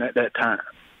protesting at that time.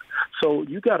 So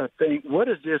you got to think, what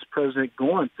is this president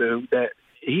going through that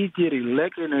he get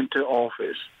elected into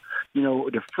office?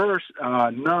 The first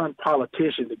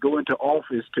non-politician to go into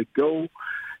office to go.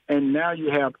 And now you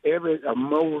have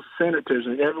most senators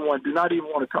and everyone do not even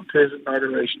want to come to his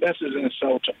inauguration. That's just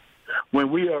insulting. When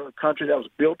we are a country that was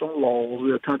built on laws,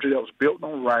 we're a country that was built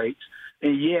on rights,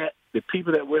 and yet the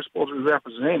people that we're supposed to be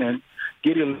representing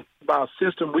get elected by a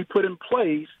system we put in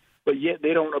place, but yet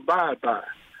they don't abide by.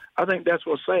 I think that's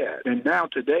what's sad. And now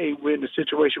today we're in the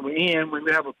situation we're in when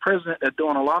we have a president that's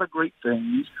doing a lot of great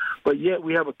things, but yet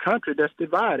we have a country that's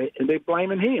divided, and they're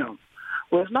blaming him.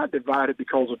 Well, it's not divided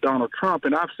because of Donald Trump,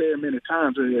 and I've said it many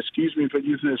times, and excuse me for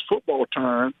using this football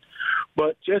term,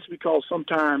 but just because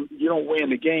sometimes you don't win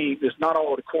the game, it's not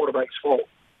all the quarterback's fault.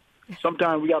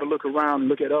 Sometimes we got to look around and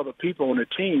look at other people on the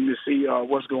team to see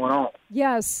what's going on.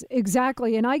 Yes,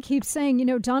 exactly. And I keep saying,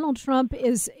 Donald Trump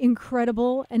is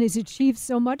incredible and has achieved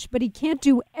so much, but he can't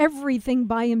do everything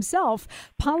by himself.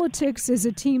 Politics is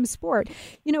a team sport.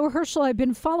 Herschel, I've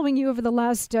been following you over the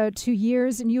last 2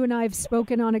 years, and you and I have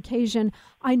spoken on occasion.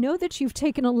 I know that you've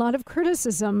taken a lot of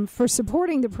criticism for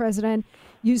supporting the president.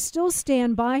 You still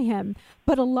stand by him.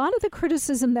 But a lot of the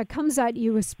criticism that comes at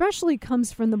you especially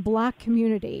comes from the black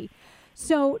community.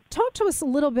 So talk to us a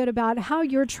little bit about how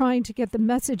you're trying to get the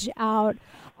message out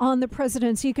on the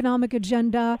president's economic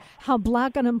agenda, how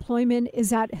black unemployment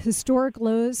is at historic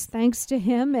lows thanks to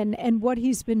him and what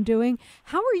he's been doing.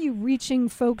 How are you reaching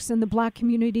folks in the black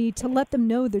community to let them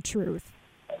know the truth?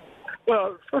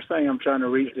 Well, first thing I'm trying to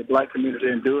reach the black community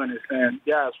and doing is saying,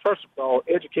 guys, first of all,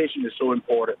 education is so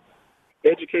important.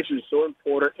 Education is so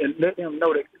important, and let them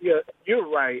know that, you're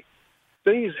right.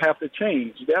 Things have to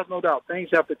change. There's no doubt things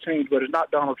have to change, but it's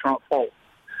not Donald Trump's fault.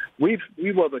 We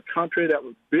were the country that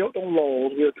was built on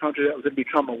laws. We're a country that was to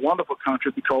become a wonderful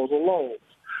country because of laws.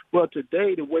 Well,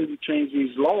 today, the way we change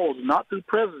these laws, not through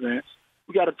presidents,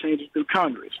 we got to change it through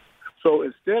Congress. So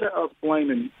instead of us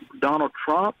blaming Donald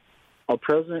Trump or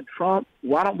President Trump,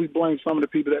 why don't we blame some of the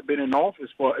people that have been in office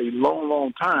for a long,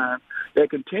 long time that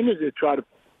continue to try to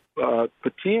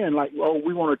pretend like,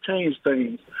 we want to change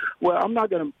things. Well, I'm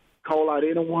not going to call out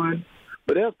anyone,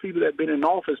 but there's people that have been in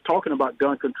office talking about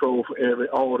gun control forever,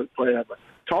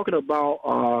 talking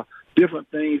about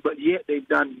different things, but yet they've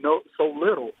done so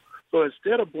little. So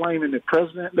instead of blaming the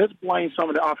president, let's blame some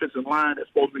of the offensive line that's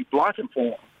supposed to be blocking for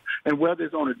him, and whether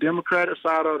it's on the Democratic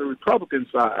side or the Republican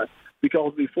side,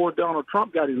 because before Donald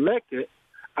Trump got elected,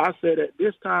 I said at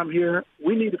this time here,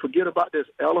 we need to forget about this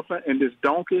elephant and this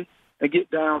donkey and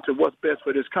get down to what's best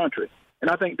for this country. And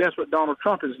I think that's what Donald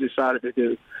Trump has decided to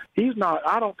do.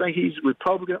 I don't think he's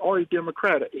Republican or he's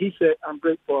Democratic. He said, I'm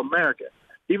great for America.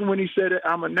 Even when he said that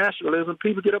I'm a nationalism,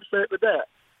 people get upset with that.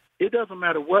 It doesn't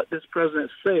matter what this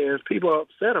president says. People are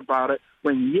upset about it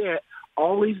when yet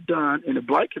all he's done in the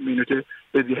black community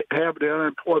is have their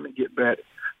unemployment get better,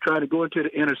 trying to go into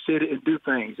the inner city and do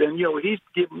things. And, he's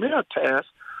given me a task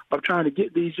of trying to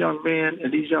get these young men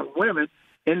and these young women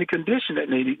in the condition that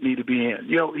they need to be in.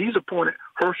 He's appointed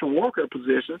Herschel Walker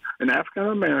position, an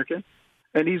African-American,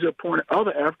 and he's appointed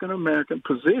other African-American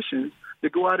positions to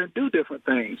go out and do different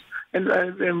things. And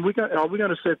are we going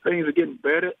to say things are getting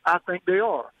better? I think they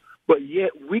are. But yet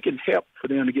we can help for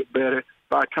them to get better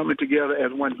by coming together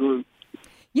as one group.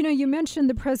 You mentioned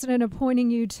the president appointing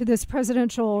you to this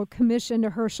presidential commission, to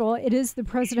Herschel. It is the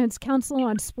President's Council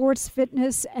on Sports,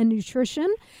 Fitness, and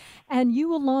Nutrition. And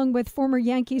you, along with former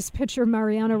Yankees pitcher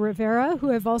Mariano Rivera,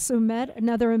 who I've also met,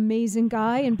 another amazing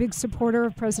guy and big supporter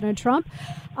of President Trump,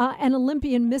 and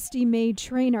Olympian Misty May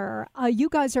trainer, you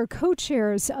guys are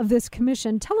co-chairs of this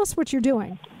commission. Tell us what you're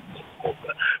doing.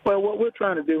 Well, what we're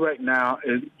trying to do right now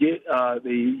is get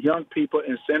the young people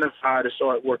incentivized to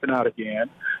start working out again.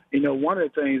 One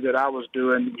of the things that I was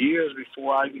doing years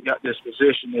before I even got this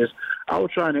position is I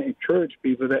was trying to encourage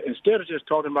people that instead of just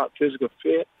talking about physical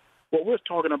fit, what we're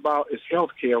talking about is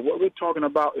health care. What we're talking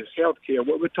about is health care.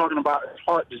 What we're talking about is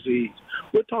heart disease.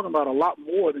 We're talking about a lot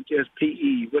more than just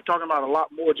PE. We're talking about a lot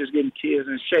more just getting kids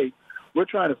in shape. We're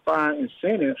trying to find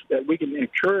incentives that we can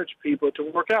encourage people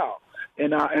to work out.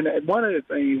 And one of the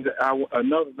things,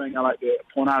 another thing I like to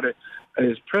point out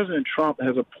is President Trump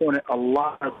has appointed a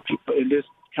lot of people in this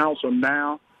council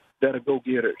now that are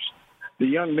go-getters. The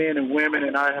young men and women,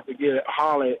 and I have to give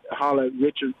Holly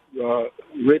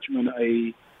Richmond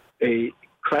a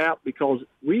clap because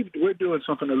we're doing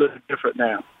something a little different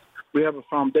now. We have a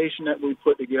foundation that we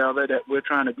put together that we're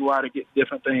trying to go out and get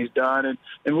different things done,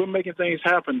 and we're making things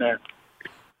happen there.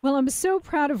 Well, I'm so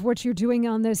proud of what you're doing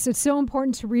on this. It's so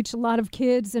important to reach a lot of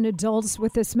kids and adults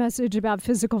with this message about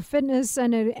physical fitness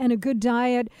and a good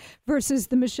diet versus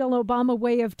the Michelle Obama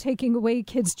way of taking away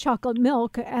kids' chocolate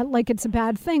milk like it's a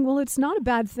bad thing. Well, it's not a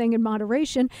bad thing in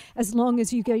moderation as long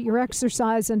as you get your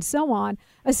exercise and so on,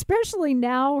 especially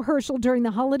now, Herschel, during the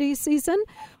holiday season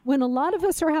when a lot of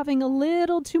us are having a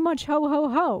little too much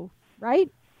ho-ho-ho,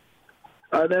 right?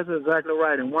 That's exactly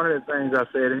right. And one of the things I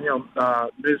said,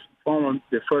 Ms. Former,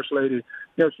 the First Lady,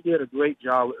 she did a great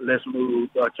job with Let's Move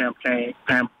campaign.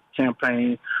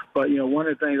 But, one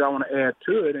of the things I want to add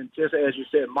to it, and just as you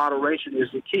said, moderation is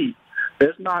the key.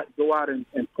 Let's not go out and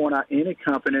point out any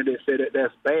company that said that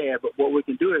that's bad, but what we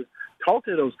can do is talk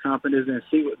to those companies and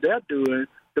see what they're doing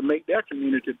to make their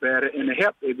community better and to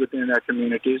help within their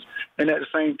communities. And at the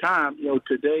same time,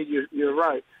 today you're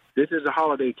right. This is the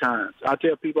holiday times. I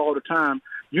tell people all the time,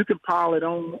 you can pile it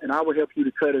on, and I will help you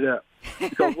to cut it up.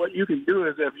 Because what you can do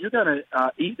is if you're going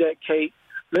to eat that cake,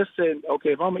 let's say, okay,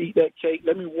 if I'm going to eat that cake,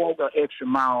 let me walk an extra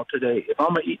mile today. If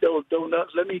I'm going to eat those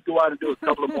donuts, let me go out and do a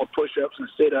couple of more push-ups and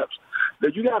sit-ups.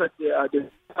 But you got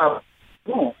to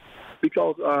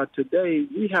because today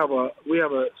we have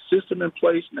a system in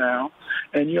place now,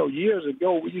 and years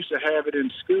ago we used to have it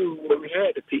in school where we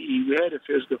had the PE, we had the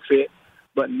physical fit.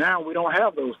 But now we don't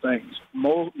have those things.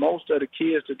 Most of the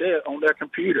kids today are on their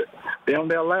computer. They're on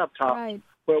their laptop. Right.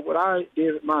 But what I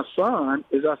did with my son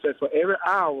is I said, for every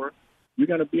hour you're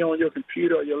going to be on your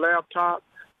computer or your laptop,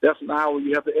 that's an hour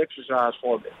you have to exercise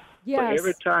for me. Yes. But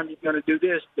every time you're going to do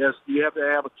this, you have to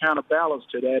have a counterbalance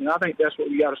to that. And I think that's what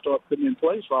we got to start putting in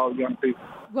place for all young people.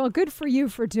 Well, good for you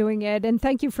for doing it. And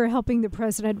thank you for helping the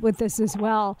president with this as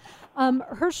well.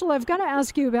 Herschel, I've got to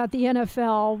ask you about the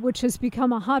NFL, which has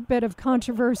become a hotbed of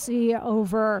controversy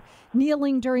over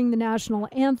kneeling during the national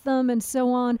anthem and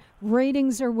so on.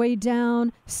 Ratings are way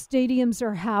down. Stadiums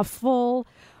are half full.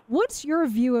 What's your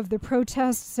view of the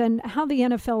protests and how the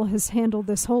NFL has handled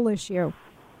this whole issue?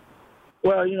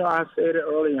 Well, I said it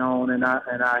early on, and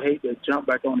I hate to jump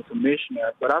back on the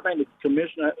commissioner, but I think the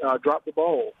commissioner dropped the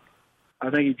ball.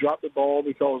 I think he dropped the ball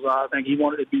because I think he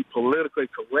wanted to be politically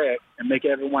correct and make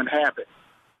everyone happy.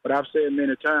 But I've said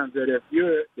many times that if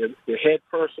you're the head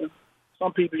person,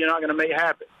 some people you're not going to make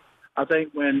happy. I think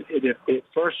when it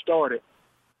first started,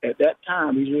 at that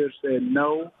time, he just said,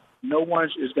 no one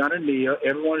is going to kneel,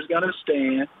 everyone is going to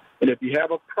stand. And if you have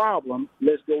a problem,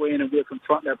 let's go in and we'll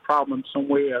confront that problem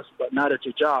somewhere else, but not at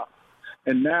your job.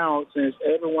 And now, since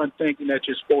everyone thinking that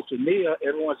you're supposed to kneel,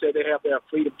 everyone said they have their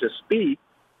freedom to speak.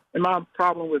 And my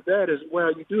problem with that is,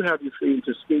 well, you do have your freedom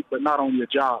to speak, but not on your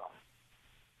job.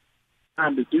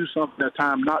 Time to do something, a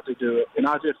time not to do it. And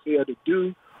I just feel to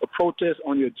do a protest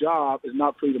on your job is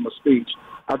not freedom of speech.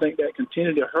 I think that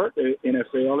continued to hurt the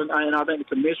NFL, and I think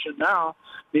the commission now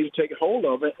needs to take hold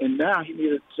of it. And now he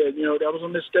needed to say, that was a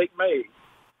mistake made.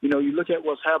 You look at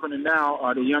what's happening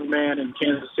now. The young man in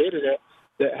Kansas City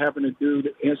that happened to do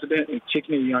the incident and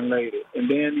kicking a young lady, and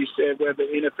then he said whether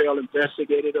the NFL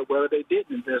investigated or whether they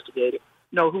didn't investigate it.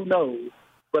 Who knows?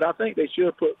 But I think they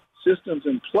should put systems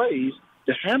in place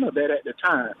to handle that at the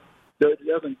time.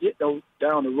 doesn't get those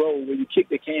down the road. When you kick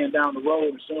the can down the road,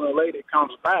 and sooner or later it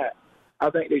comes back. I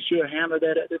think they should handle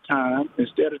that at the time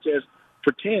instead of just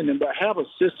pretending, but have a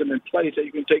system in place that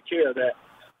you can take care of that.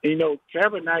 And,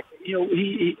 Kaepernick,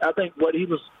 I think what he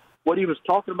was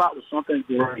talking about was something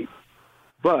great.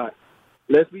 But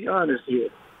let's be honest here.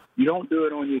 You don't do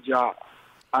it on your job.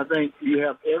 I think you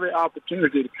have every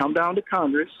opportunity to come down to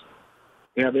Congress.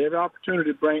 You have every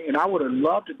opportunity to bring, and I would have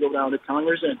loved to go down to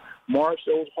Congress and march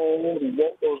those halls and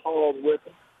walk those halls with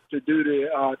them to do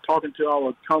the talking to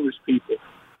our Congress people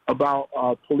about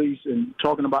police and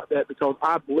talking about that, because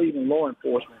I believe in law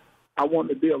enforcement. I want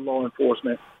to be a law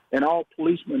enforcement, and all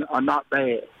policemen are not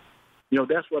bad.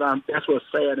 That's what's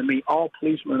sad to me. All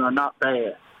policemen are not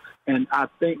bad, and I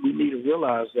think we need to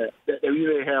realize that they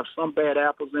really have some bad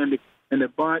apples in the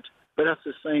bunch, but that's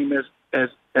the same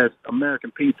as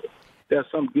American people. There's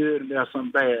some good and there's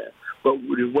some bad, but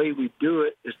the way we do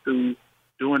it is through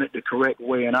doing it the correct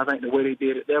way, and I think the way they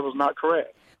did it, that was not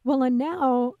correct. Well, and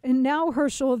now,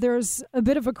 Herschel, there's a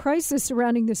bit of a crisis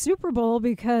surrounding the Super Bowl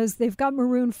because they've got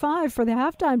Maroon 5 for the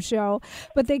halftime show,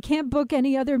 but they can't book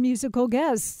any other musical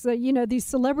guests. These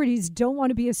celebrities don't want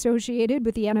to be associated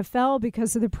with the NFL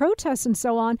because of the protests and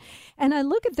so on. And I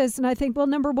look at this and I think, well,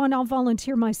 number one, I'll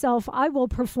volunteer myself. I will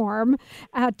perform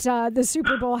at the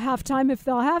Super Bowl halftime if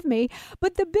they'll have me.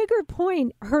 But the bigger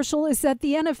point, Herschel, is that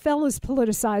the NFL is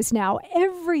politicized now.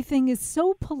 Everything is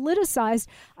so politicized.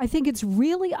 I think it's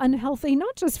really unhealthy,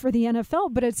 not just for the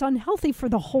NFL, but it's unhealthy for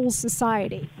the whole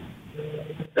society.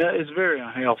 It's very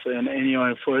unhealthy,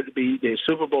 and for it to be the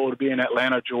Super Bowl to be in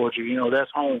Atlanta, Georgia, that's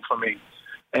home for me.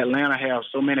 Atlanta has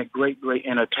so many great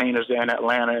entertainers there in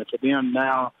Atlanta, and for them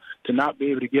now to not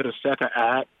be able to get a second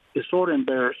act, it's sort of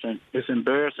embarrassing. It's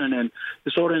embarrassing, and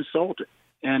it's sort of insulting.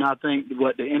 And I think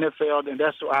what the NFL, and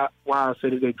that's why I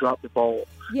said that they dropped the ball.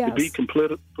 Yes. To be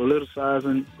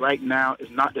politicizing right now is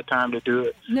not the time to do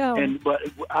it. No. But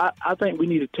I think we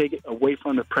need to take it away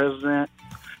from the president.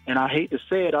 And I hate to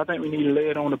say it, I think we need to lay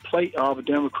it on the plate of the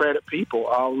Democratic people,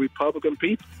 our Republican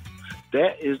people.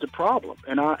 That is the problem.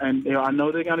 And I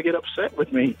know they're going to get upset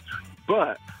with me,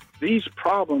 but these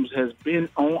problems has been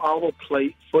on our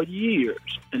plate for years,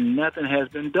 and nothing has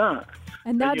been done.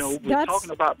 And that's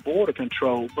talking about border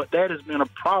control, but that has been a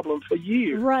problem for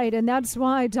years. Right, and that's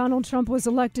why Donald Trump was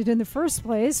elected in the first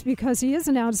place, because he is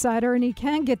an outsider and he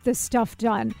can get this stuff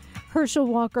done. Herschel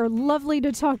Walker, lovely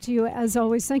to talk to you as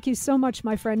always. Thank you so much,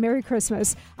 my friend. Merry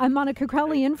Christmas. I'm Monica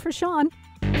Crowley in for Sean.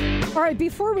 All right,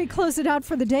 before we close it out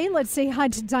for the day, let's say hi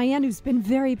to Diane, who's been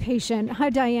very patient. Hi,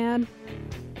 Diane.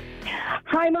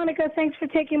 Hi, Monica. Thanks for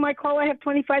taking my call. I have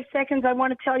 25 seconds. I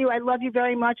want to tell you I love you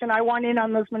very much, and I want in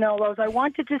on those Manolos. I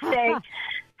wanted to say,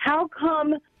 how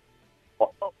come,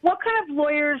 what kind of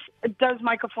lawyers does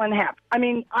Michael Flynn have? I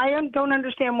mean, I don't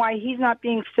understand why he's not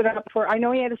being stood up for. I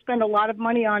know he had to spend a lot of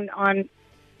money on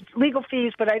legal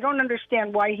fees, but I don't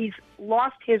understand why he's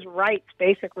lost his rights,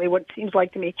 basically, what it seems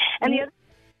like to me. And the other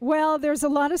Well, there's a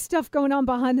lot of stuff going on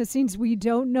behind the scenes we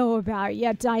don't know about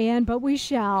yet, Diane, but we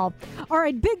shall. All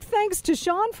right, big thanks to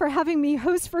Sean for having me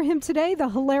host for him today, the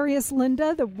hilarious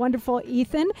Linda, the wonderful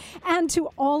Ethan, and to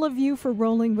all of you for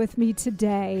rolling with me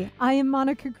today. I am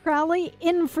Monica Crowley,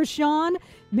 in for Sean.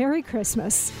 Merry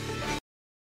Christmas.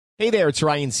 Hey there, it's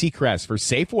Ryan Seacrest for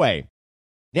Safeway.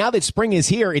 Now that spring is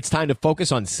here, it's time to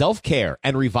focus on self-care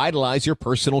and revitalize your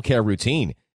personal care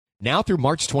routine. Now through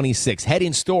March 26, head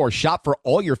in store, shop for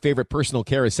all your favorite personal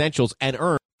care essentials, and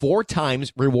earn 4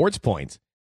 times rewards points.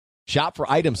 Shop for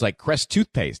items like Crest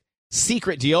toothpaste,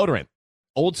 Secret deodorant,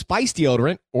 Old Spice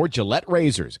deodorant, or Gillette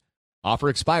razors. Offer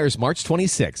expires March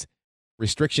 26.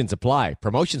 Restrictions apply.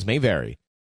 Promotions may vary.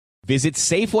 Visit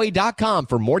Safeway.com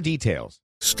for more details.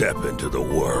 Step into the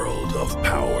world of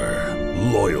power,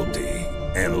 loyalty,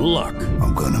 and luck.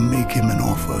 I'm going to make him an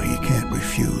offer he can't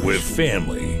refuse. With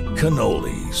family,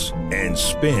 cannolis, and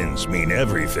spins mean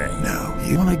everything. Now,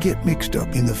 you want to get mixed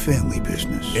up in the family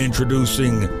business.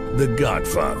 Introducing The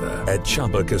Godfather at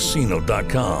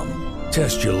ChumbaCasino.com.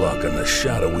 Test your luck in the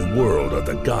shadowy world of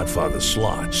The Godfather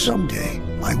slot. Someday,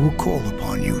 I will call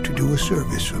upon you to do a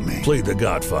service for me. Play The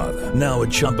Godfather now at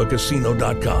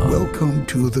ChumbaCasino.com. Welcome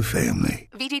to the family.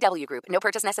 VGW Group. No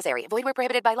purchase necessary. Void where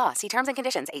prohibited by law. See terms and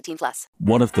conditions. 18+.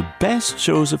 One of the best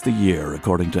shows of the year,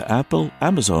 according to Apple,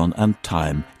 Amazon, and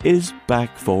Time, is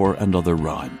back for another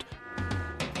round.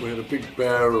 We had a big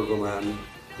bear of a man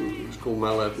who was called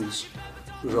Mal Evans,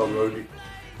 who was our roadie.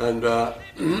 And I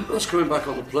was coming back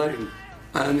on the plane,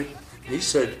 and he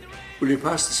said, "Will you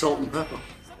pass the salt and pepper?"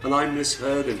 And I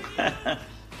misheard him. I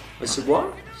said,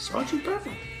 "What? Sergeant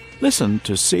Pepper?" Listen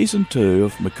to Season 2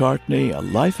 of McCartney, A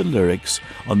Life in Lyrics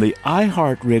on the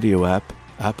iHeartRadio app,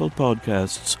 Apple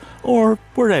Podcasts, or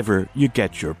wherever you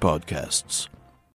get your podcasts.